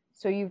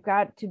 So you've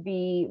got to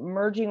be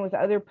merging with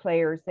other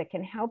players that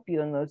can help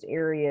you in those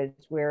areas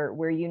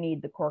where you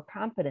need the core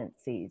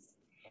competencies.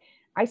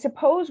 I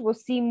suppose we'll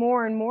see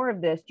more and more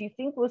of this. Do you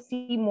think we'll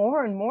see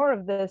more and more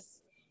of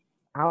this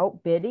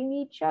outbidding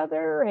each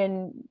other?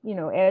 And,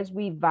 as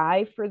we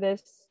vie for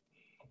this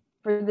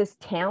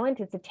talent,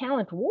 it's a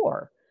talent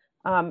war.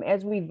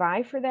 As we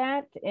vie for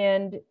that,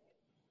 and,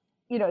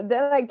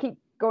 then I keep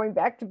going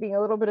back to being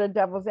a little bit of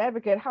devil's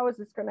advocate. How is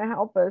this going to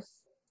help us,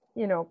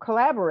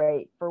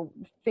 collaborate for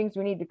things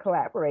we need to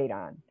collaborate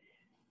on?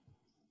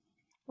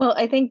 Well,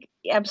 I think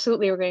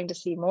absolutely we're going to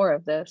see more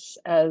of this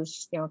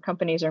as,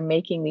 companies are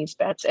making these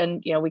bets.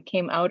 And, we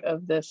came out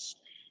of this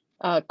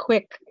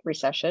quick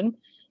recession.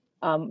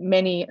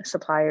 Many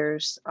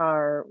suppliers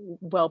are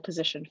well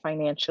positioned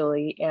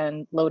financially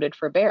and loaded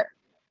for bear.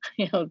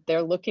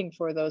 They're looking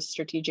for those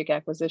strategic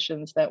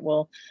acquisitions that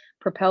will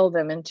propel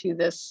them into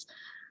this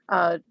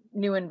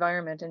new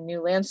environment and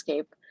new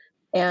landscape.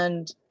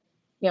 And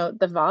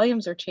the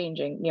volumes are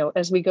changing.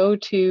 As we go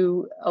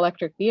to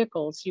electric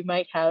vehicles, you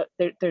might have,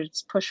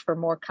 there's push for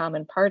more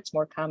common parts,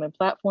 more common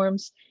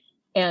platforms.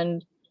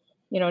 And,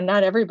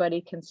 not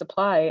everybody can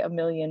supply 1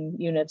 million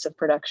units of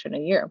production a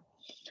year.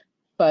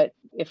 But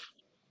if,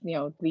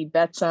 the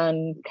bets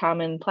on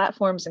common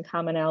platforms and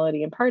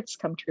commonality in parts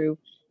come true,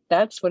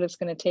 that's what it's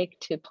going to take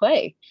to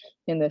play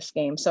in this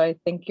game. So I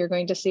think you're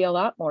going to see a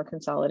lot more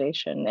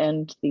consolidation.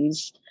 And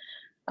these,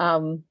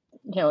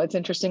 it's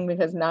interesting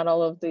because not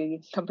all of the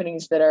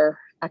companies that are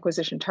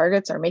acquisition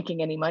targets are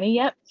making any money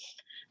yet,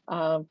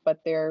 but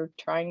they're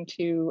trying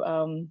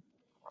to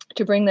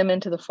bring them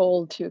into the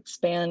fold to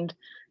expand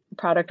the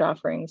product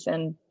offerings.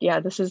 And yeah,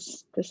 this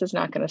is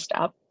not going to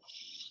stop.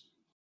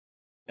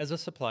 As a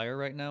supplier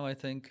right now, I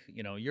think,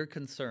 your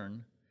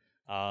concern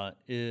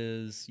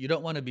is you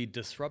don't want to be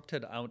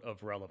disrupted out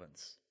of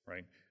relevance,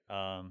 right?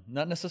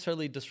 Not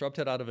necessarily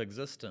disrupted out of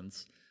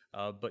existence,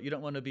 but you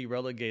don't want to be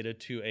relegated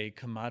to a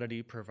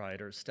commodity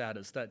provider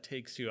status that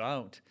takes you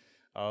out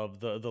of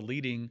the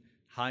leading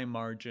high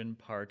margin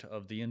part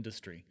of the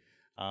industry.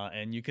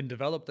 And you can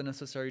develop the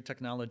necessary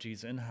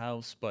technologies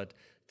in-house, but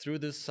through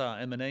this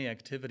M&A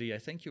activity, I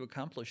think you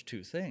accomplish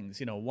two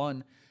things.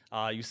 One,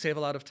 you save a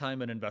lot of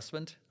time and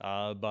investment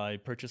by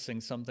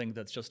purchasing something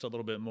that's just a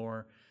little bit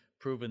more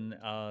proven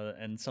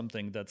and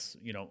something that's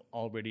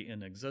already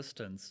in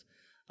existence.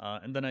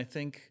 And then I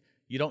think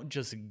you don't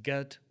just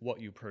get what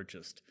you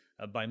purchased.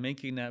 By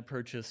making that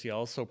purchase, you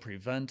also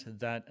prevent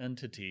that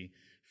entity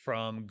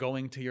from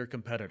going to your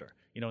competitor.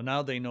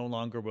 Now they no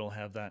longer will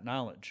have that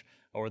knowledge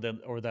or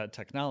that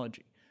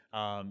technology.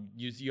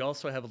 You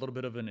also have a little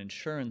bit of an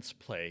insurance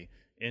play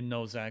in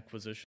those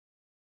acquisitions.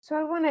 So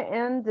I want to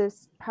end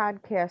this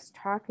podcast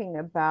talking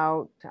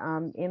about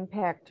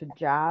impact to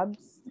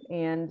jobs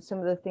and some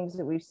of the things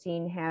that we've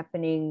seen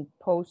happening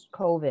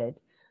post-COVID.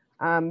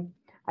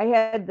 I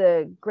had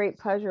the great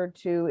pleasure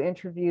to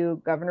interview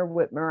Governor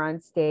Whitmer on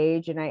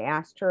stage, and I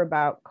asked her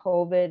about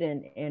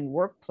COVID and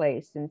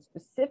workplace, and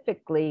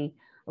specifically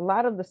a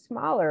lot of the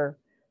smaller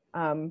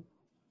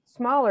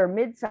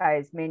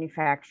mid-sized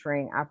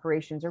manufacturing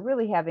operations are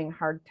really having a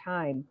hard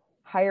time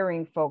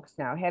hiring folks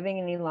now, having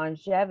any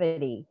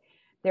longevity.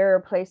 There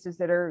are places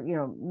that are,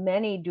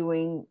 many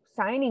doing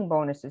signing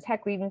bonuses.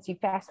 Heck, we even see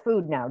fast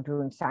food now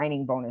doing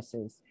signing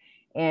bonuses.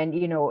 And,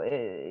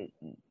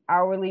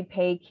 hourly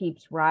pay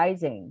keeps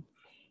rising.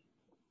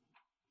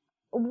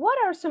 What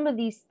are some of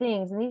these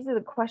things? And these are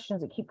the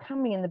questions that keep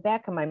coming in the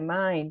back of my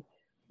mind.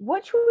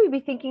 What should we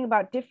be thinking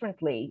about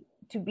differently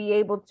to be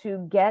able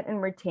to get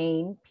and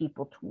retain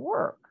people to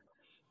work?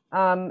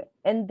 And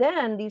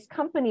then these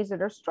companies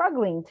that are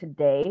struggling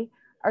today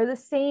are the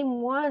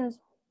same ones,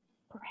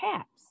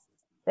 perhaps,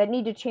 that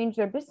need to change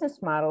their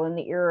business model in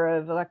the era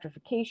of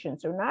electrification.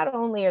 So not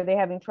only are they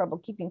having trouble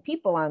keeping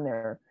people on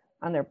their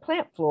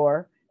plant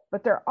floor,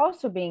 but they're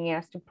also being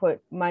asked to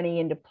put money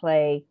into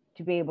play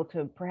to be able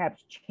to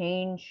perhaps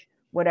change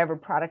whatever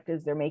product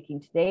is they're making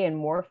today and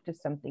morph to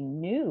something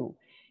new.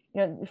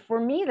 For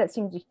me, that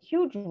seems a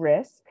huge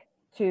risk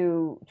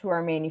to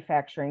our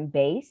manufacturing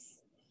base.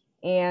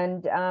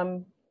 And,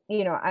 I'm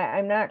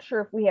not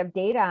sure if we have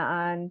data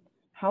on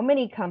how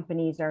many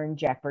companies are in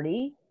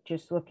jeopardy,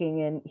 just looking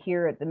in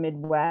here at the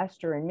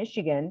Midwest or in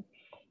Michigan.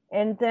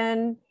 And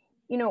then,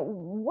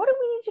 what do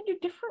we need to do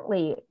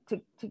differently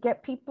to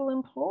get people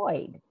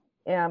employed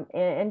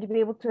and to be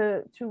able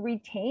to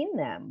retain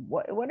them?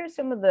 What are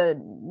some of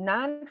the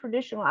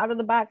non-traditional,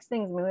 out-of-the-box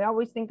things? I mean, we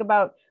always think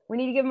about, we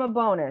need to give them a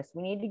bonus.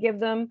 We need to give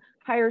them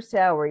higher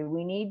salary.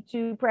 We need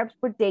to perhaps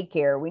put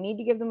daycare. We need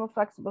to give them a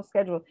flexible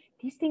schedule.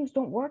 These things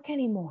don't work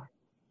anymore.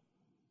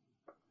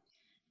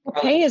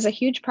 Pay is a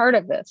huge part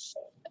of this.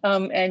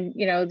 And,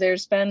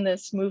 there's been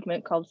this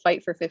movement called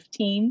Fight for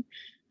 15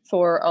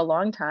 for a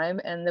long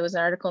time. And there was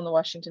an article in the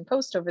Washington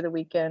Post over the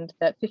weekend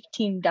that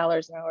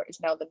 $15 an hour is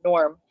now the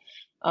norm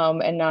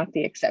and not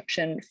the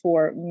exception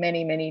for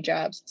many, many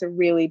jobs. It's a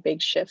really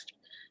big shift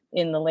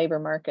in the labor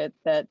market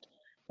that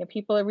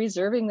people are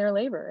reserving their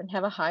labor and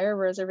have a higher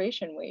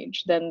reservation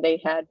wage than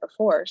they had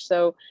before.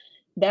 So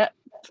that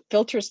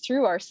filters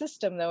through our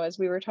system, though, as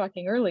we were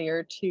talking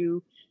earlier,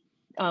 to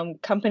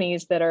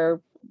companies that are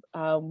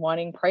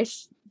wanting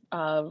price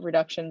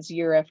reductions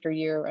year after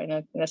year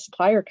in a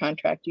supplier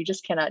contract. You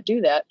just cannot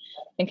do that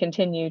and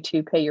continue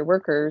to pay your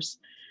workers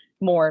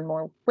more and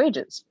more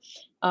wages.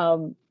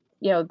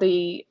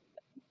 The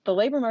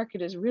labor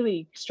market is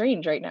really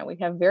strange right now. We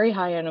have very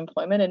high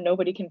unemployment and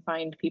nobody can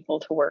find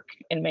people to work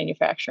in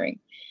manufacturing.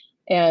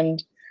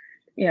 And,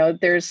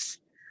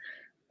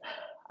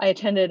 I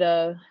attended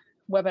a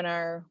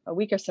webinar a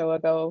week or so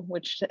ago,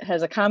 which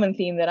has a common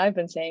theme that I've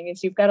been saying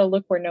is you've got to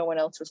look where no one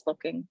else is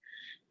looking.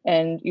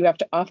 And you have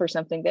to offer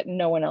something that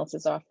no one else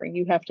is offering.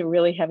 You have to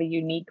really have a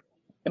unique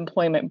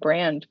employment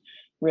brand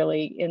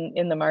really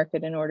in the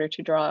market in order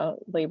to draw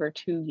labor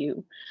to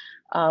you.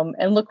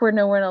 And look where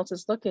no one else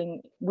is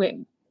looking,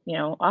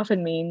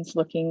 often means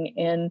looking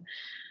in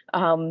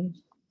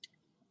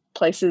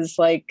places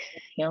like,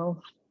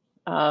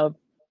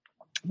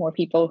 more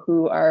people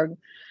who are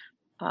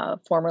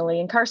formerly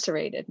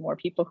incarcerated, more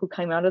people who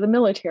came out of the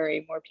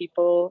military, more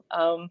people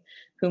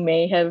who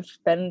may have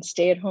been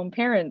stay-at-home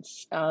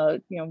parents,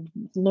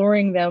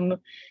 luring them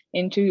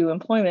into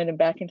employment and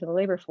back into the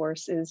labor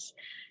force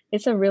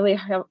it's a really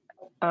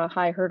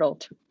high hurdle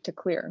to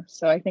clear.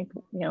 So I think,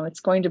 it's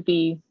going to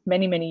be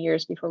many, many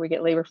years before we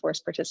get labor force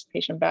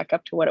participation back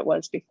up to what it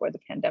was before the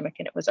pandemic,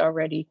 and it was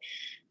already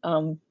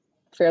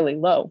fairly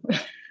low.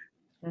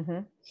 Mm-hmm.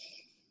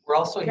 We're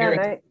also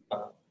hearing,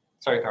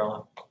 sorry,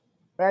 Carla.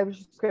 I was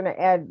just going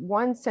to add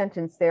one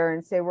sentence there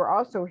and say we're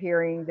also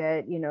hearing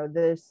that,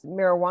 this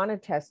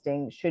marijuana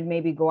testing should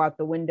maybe go out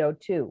the window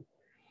too.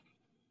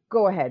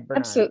 Go ahead, Bernard.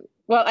 Absolutely.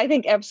 Well, I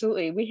think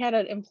absolutely. We had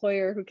an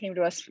employer who came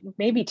to us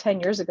maybe 10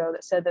 years ago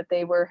that said that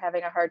they were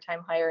having a hard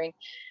time hiring,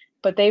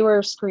 but they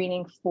were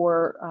screening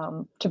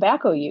for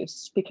tobacco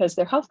use because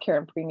their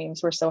healthcare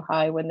premiums were so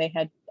high when they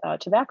had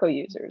tobacco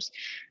users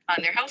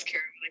on their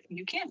healthcare. Like,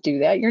 you can't do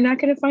that. You're not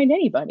going to find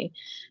anybody.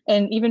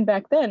 And even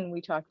back then,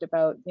 we talked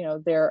about,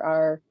 there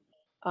are,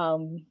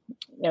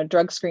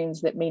 drug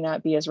screens that may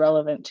not be as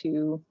relevant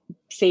to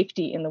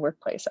safety in the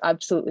workplace.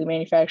 Absolutely,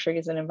 manufacturing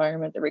is an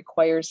environment that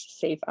requires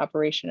safe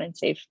operation and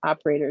safe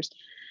operators.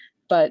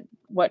 But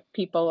what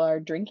people are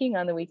drinking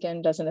on the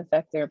weekend doesn't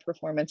affect their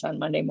performance on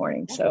Monday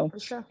morning. So, for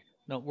sure.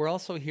 No, we're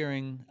also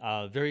hearing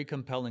very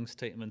compelling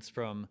statements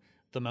from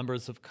the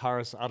members of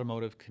CAR's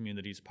Automotive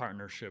Communities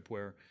Partnership,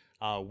 where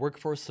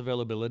workforce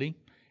availability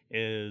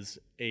is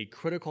a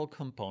critical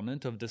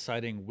component of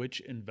deciding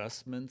which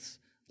investments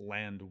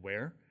land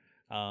where.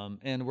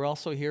 And we're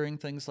also hearing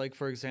things like,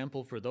 for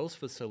example, for those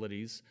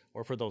facilities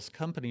or for those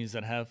companies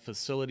that have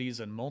facilities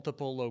in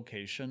multiple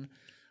location,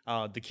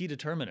 the key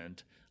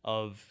determinant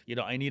of,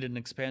 I need an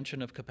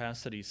expansion of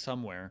capacity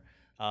somewhere,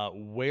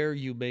 where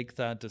you make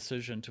that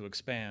decision to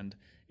expand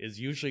is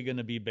usually going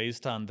to be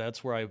based on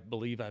that's where I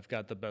believe I've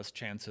got the best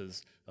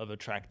chances of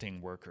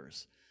attracting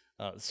workers.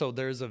 So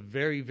there's a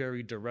very,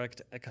 very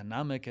direct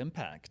economic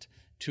impact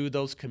to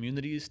those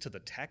communities, to the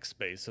tax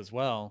base as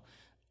well,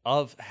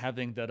 of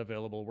having that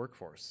available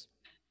workforce.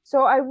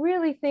 So I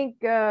really think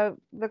the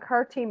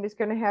CAR team is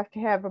going to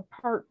have a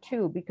part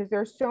 2 because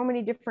there's so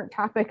many different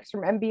topics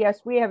from MBS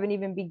we haven't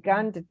even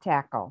begun to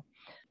tackle.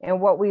 And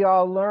what we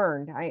all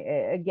learned,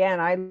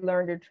 I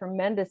learned a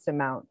tremendous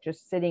amount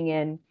just sitting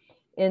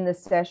in the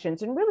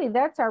sessions. And really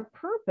that's our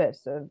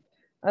purpose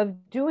of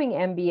doing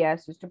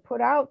MBS, is to put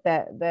out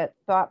that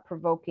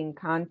thought-provoking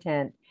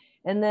content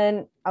and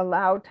then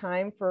allow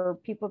time for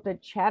people to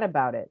chat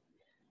about it.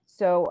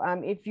 So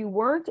if you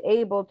weren't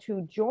able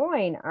to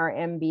join our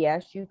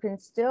MBS, you can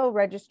still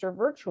register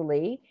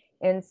virtually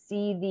and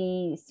see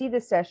the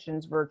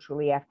sessions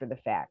virtually after the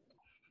fact.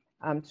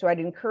 So I'd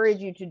encourage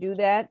you to do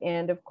that.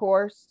 And of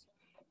course,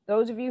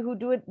 those of you who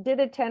did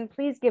attend,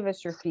 please give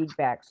us your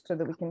feedback so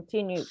that we can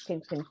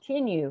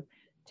continue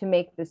to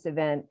make this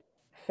event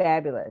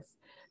fabulous.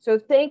 So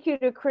thank you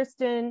to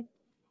Kristin,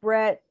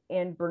 Brett,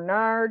 and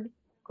Bernard.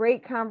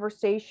 Great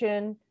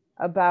conversation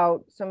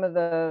about some of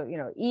the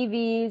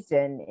EVs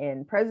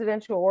and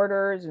presidential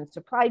orders and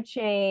supply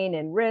chain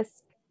and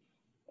risk.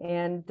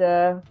 And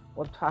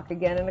we'll talk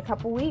again in a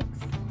couple weeks.